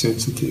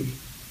sensitive,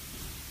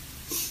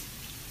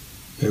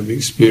 and we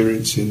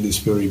experience in this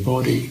very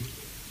body,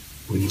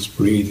 when it's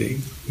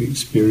breathing, we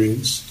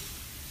experience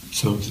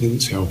something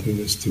that's helping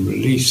us to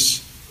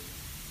release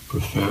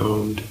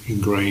profound,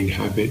 ingrained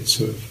habits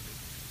of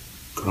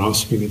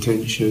grasping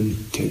attention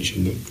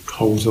that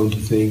holds on to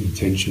things,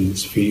 attention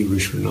that's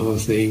feverish for another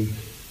thing,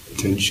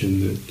 attention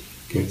that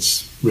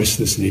gets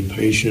restless and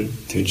impatient,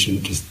 attention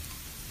that just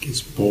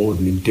gets bored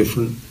and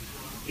indifferent,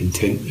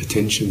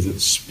 attentions that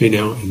spin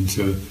out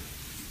into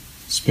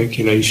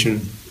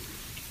speculation.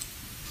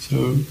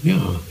 So,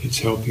 it's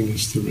helping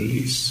us to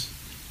release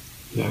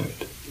that.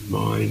 The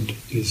mind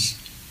is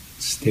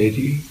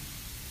steady,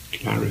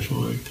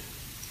 clarifying.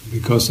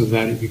 Because of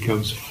that, it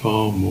becomes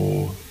far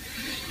more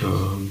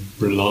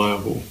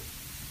reliable.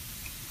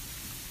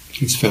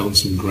 It's found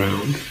some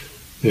ground,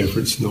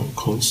 therefore it's not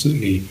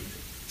constantly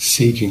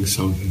seeking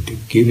something to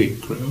give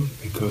it ground,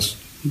 because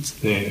it's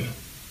there.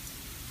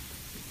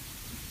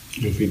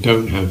 And if we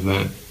don't have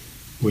that,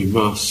 we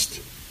must,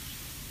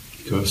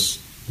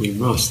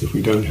 if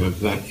we don't have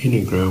that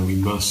inner ground, we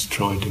must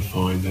try to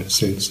find that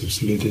sense of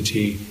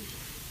solidity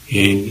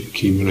in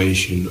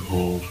accumulation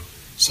of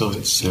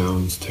sights,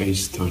 sounds,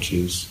 tastes,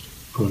 touches,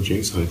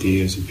 projects,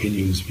 ideas,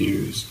 opinions,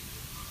 views.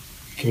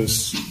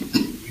 Because,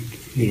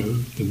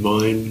 the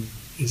mind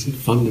is a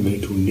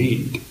fundamental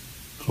need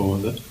for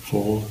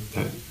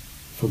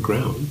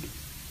ground,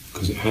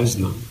 because it has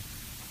none.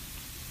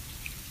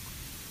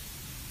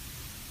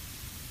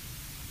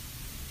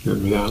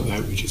 And without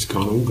that, we just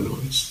can't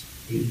organise.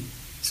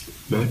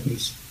 It's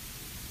madness.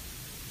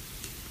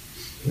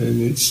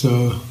 And it's,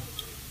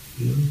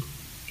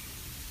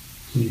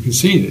 you can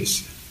see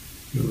this.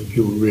 When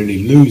people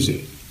really lose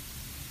it,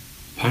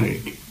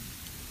 panic,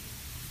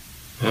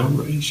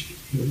 outrage,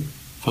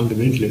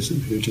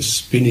 fundamentalism, who are just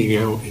spinning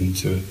out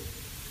into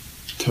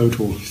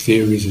total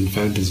theories and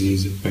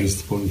fantasies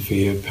based upon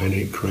fear,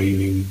 panic,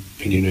 craving,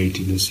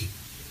 opinionatedness.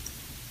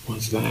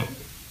 What's that?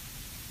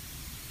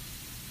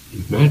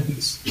 It's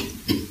madness.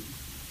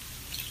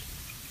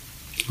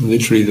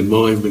 Literally, the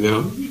mind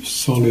without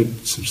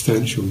solid,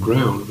 substantial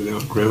ground,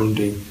 without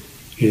grounding,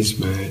 is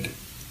mad.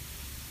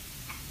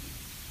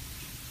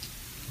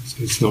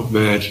 It's not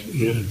mad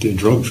in a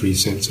derogatory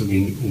sense,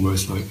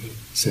 almost like a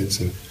sense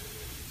of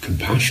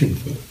compassion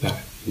for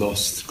that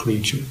lost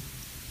creature.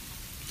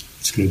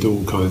 It's going to do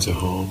all kinds of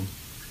harm.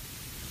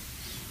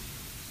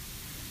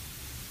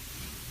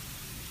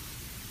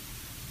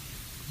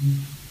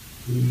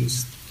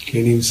 It's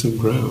getting some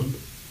ground,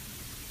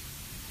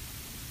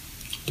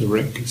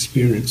 direct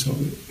experience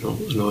of it, not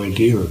an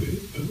idea of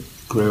it, but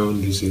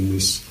ground is in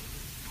this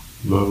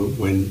moment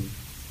when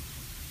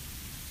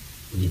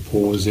you're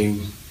pausing,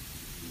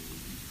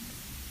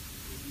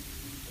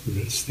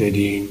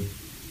 steadying,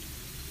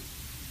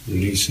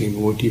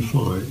 releasing. What do you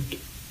find?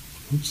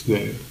 What's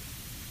there?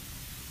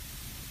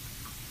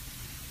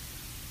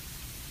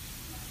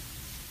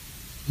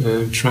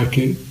 And track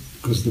it,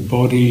 because the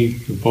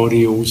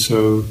body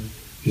also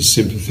is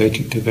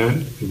sympathetic to that.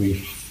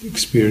 We've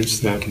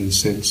experienced that in the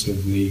sense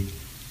of the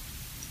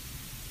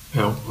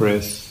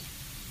out-breath,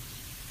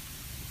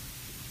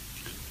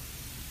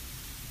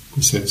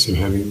 the sense of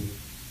having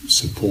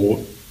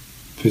support,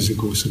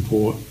 physical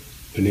support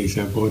beneath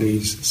our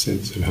bodies, the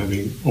sense of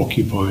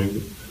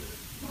occupying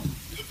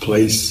a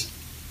place.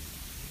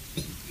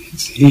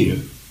 It's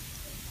here.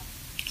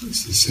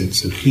 It's the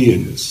sense of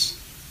here-ness.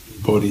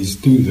 Bodies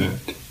do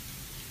that.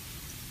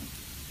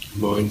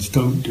 Minds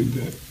don't do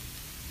that.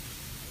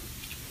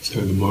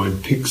 So the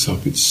mind picks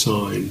up its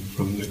sign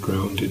from the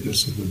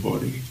groundedness of the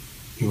body.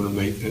 You want to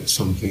make that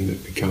something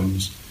that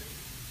becomes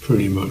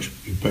pretty much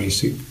your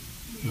basic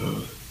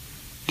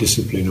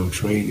discipline or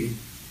training.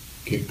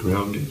 Get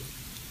grounded.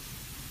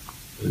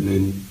 And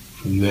then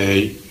From there,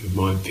 your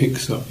mind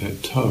picks up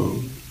that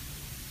tone,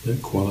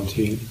 that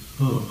quality.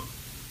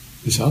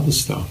 This other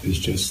stuff is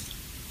just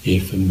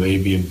if and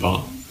maybe and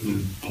but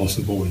and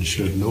possible and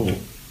should and ought.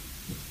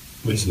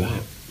 Where's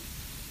that?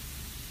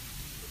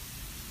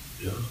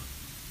 Yeah.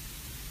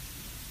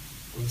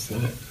 What's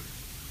that?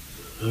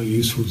 How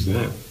useful is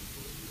that?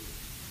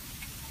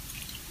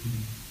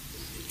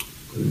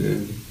 And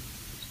then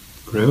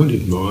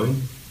grounded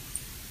mind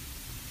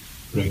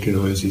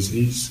recognizes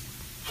these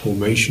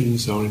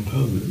formations are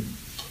impermanent.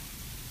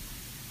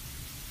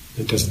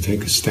 It doesn't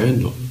take a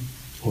stand on them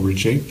or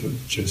reject them,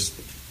 just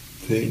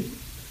the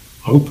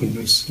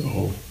openness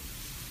of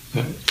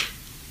that.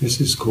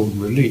 This is called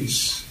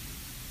release.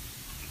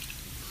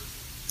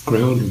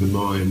 Ground of the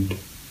mind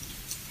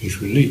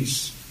is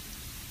release.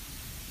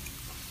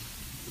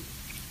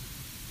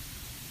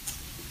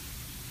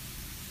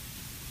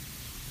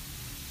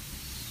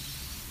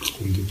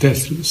 And the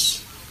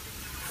deathless.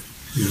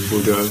 In the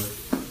Buddha,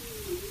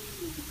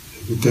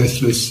 the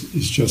deathless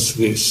is just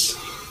this.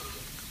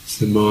 It's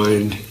the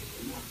mind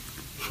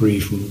free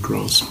from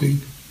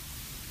grasping.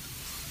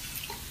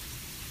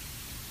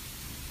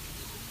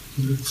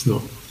 It's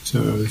not. So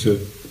there's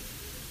an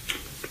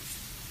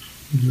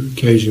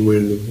occasion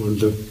when one of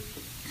the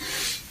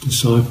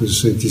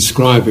disciples was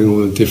describing all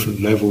the different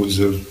levels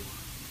of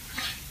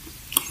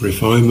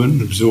refinement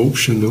and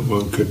absorption that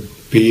one could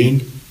be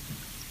in,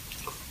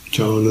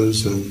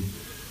 jhanas and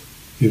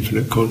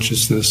infinite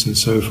consciousness and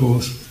so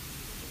forth.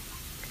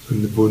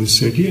 And the Buddha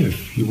said, yeah,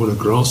 if you want to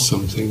grasp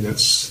something,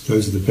 those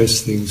are the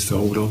best things to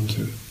hold on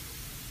to.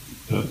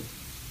 But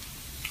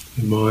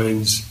the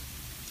mind's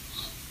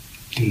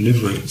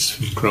deliverance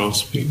from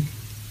grasping,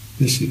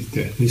 this is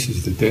death. This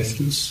is the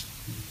deathless.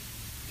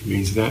 It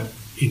means that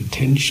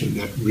intention,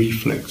 that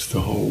reflex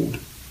to hold,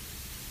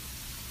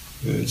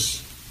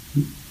 is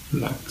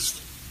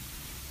relaxed.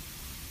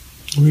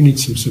 We need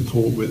some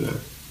support with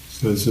that.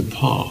 So there's a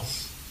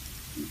path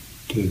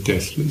to the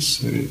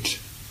deathless, and it's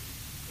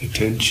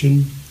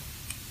attention,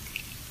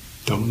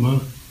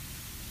 Dhamma,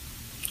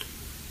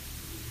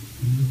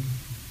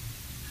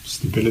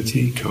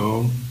 stability,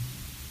 calm,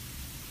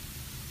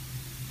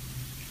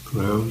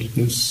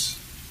 groundedness,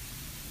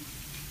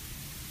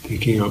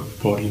 picking up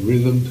body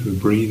rhythm through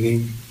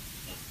breathing.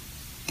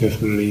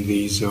 Definitely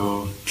these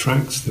are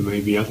tracks, there may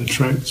be other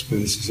tracks, but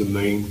this is a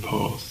main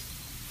path,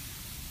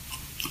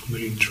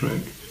 main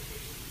track.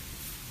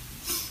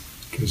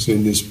 Because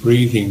in this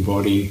breathing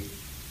body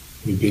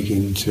we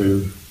begin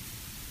to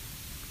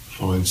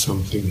find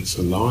something that's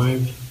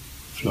alive,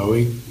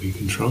 flowing, we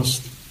can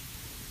trust.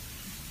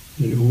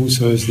 And it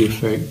also has the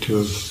effect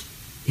of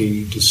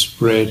beginning to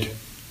spread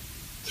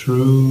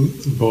through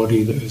the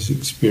body that has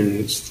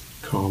experienced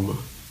karma,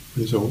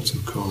 results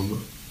of karma,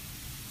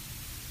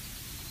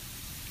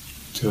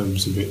 in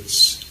terms of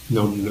its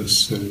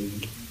numbness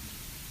and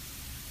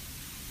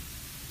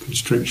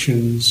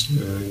constrictions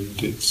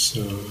and its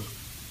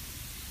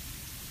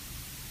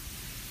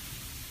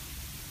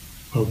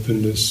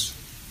openness.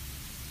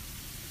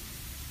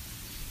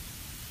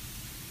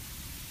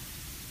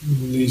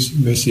 All these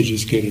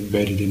messages get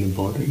embedded in the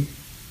body.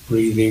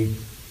 Breathing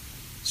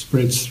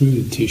spreads through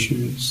the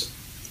tissues,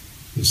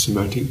 the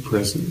somatic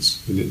presence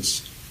with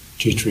its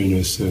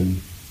jitteriness and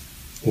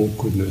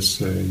awkwardness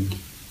and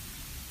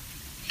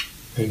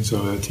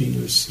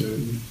anxietyness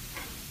and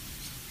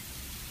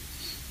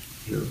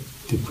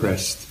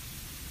depressed,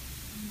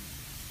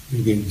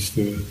 begins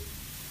to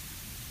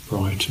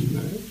brighten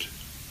that.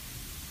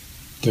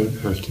 Don't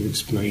have to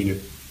explain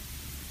it,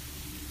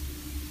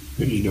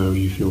 but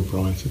you feel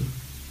brighter.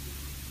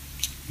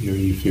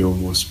 You feel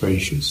more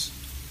spacious.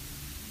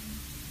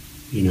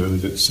 You know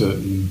that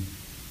certain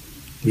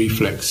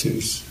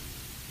reflexes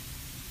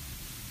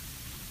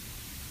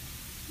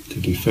to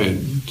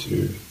defend,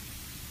 to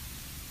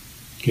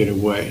get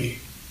away,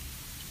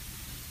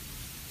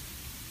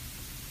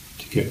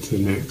 to get to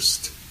the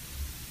next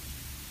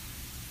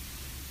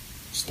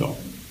stop.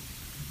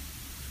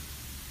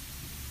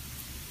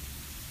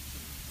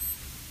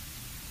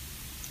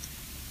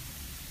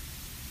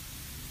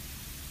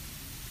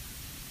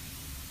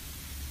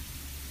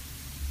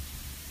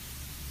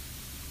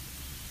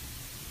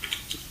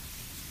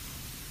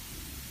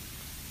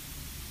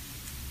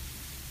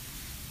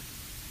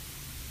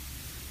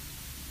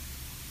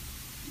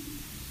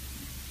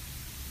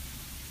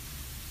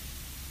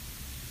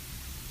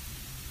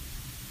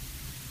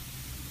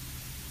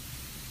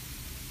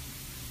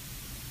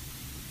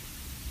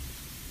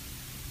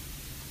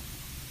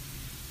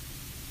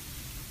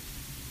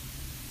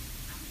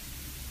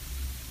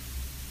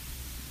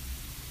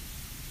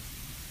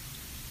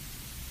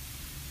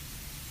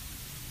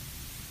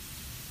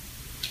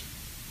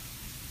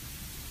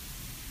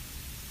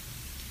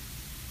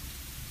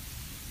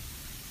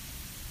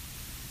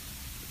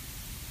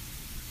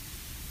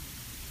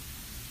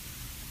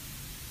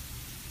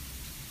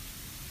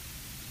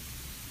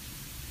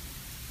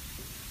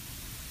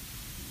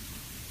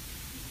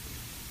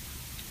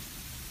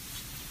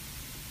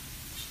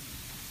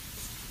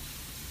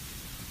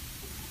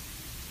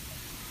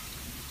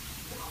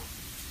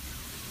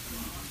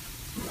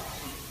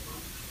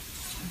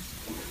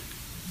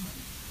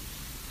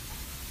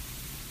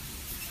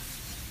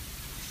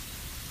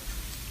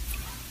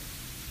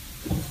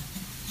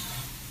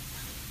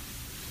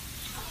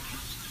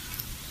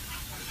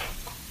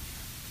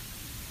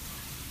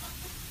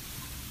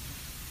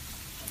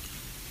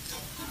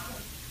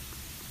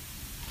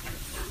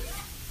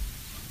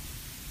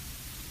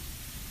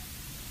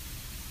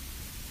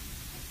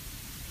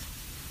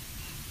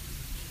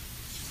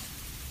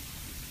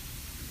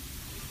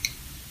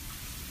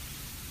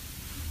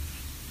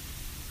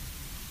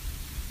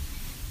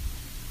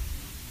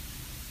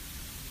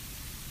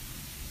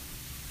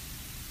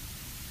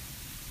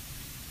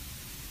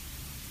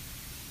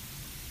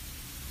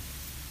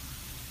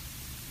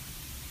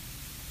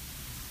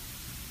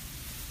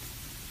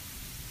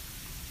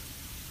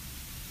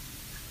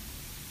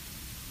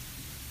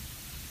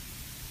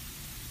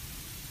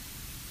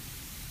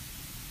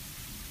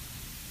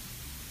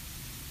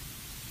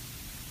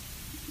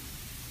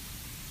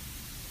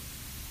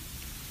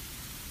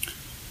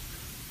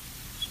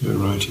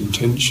 right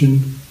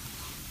intention,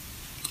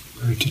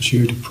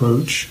 attitude,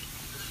 approach,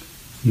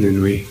 and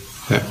then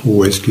that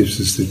always gives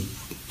us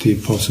the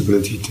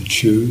possibility to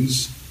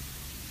choose.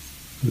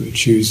 We're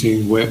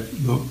choosing what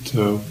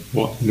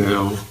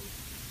now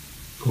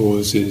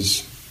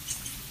causes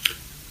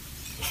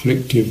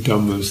afflictive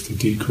dhammas to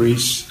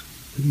decrease,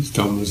 these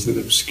dhammas that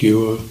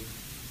obscure,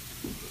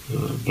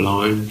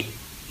 blind,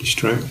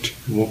 distract,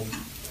 and what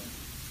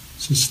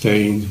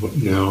sustains, what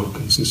now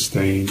can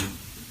sustain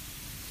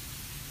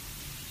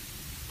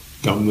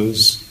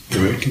dhammas,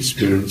 direct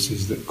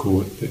experiences that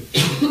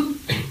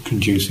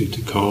conducive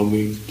to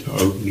calming, to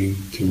opening,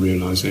 to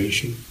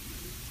realization.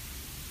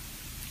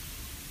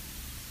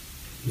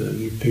 Then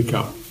you pick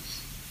up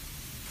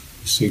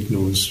the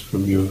signals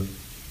from your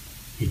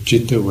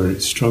citta, where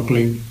it's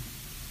struggling,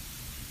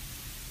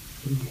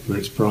 where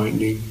it's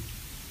brightening,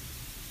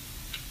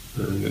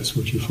 and that's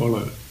what you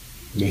follow.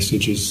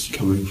 Messages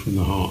coming from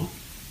the heart.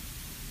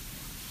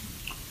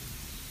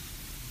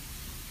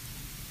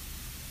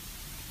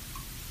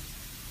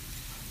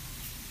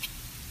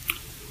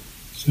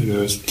 So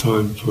now it's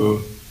time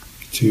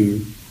to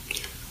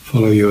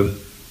follow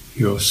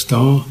your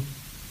star,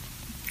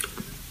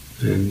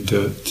 and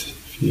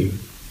if you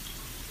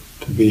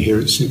can be here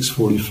at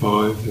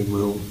 6:45, then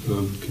we'll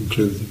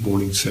conclude the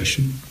morning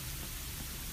session.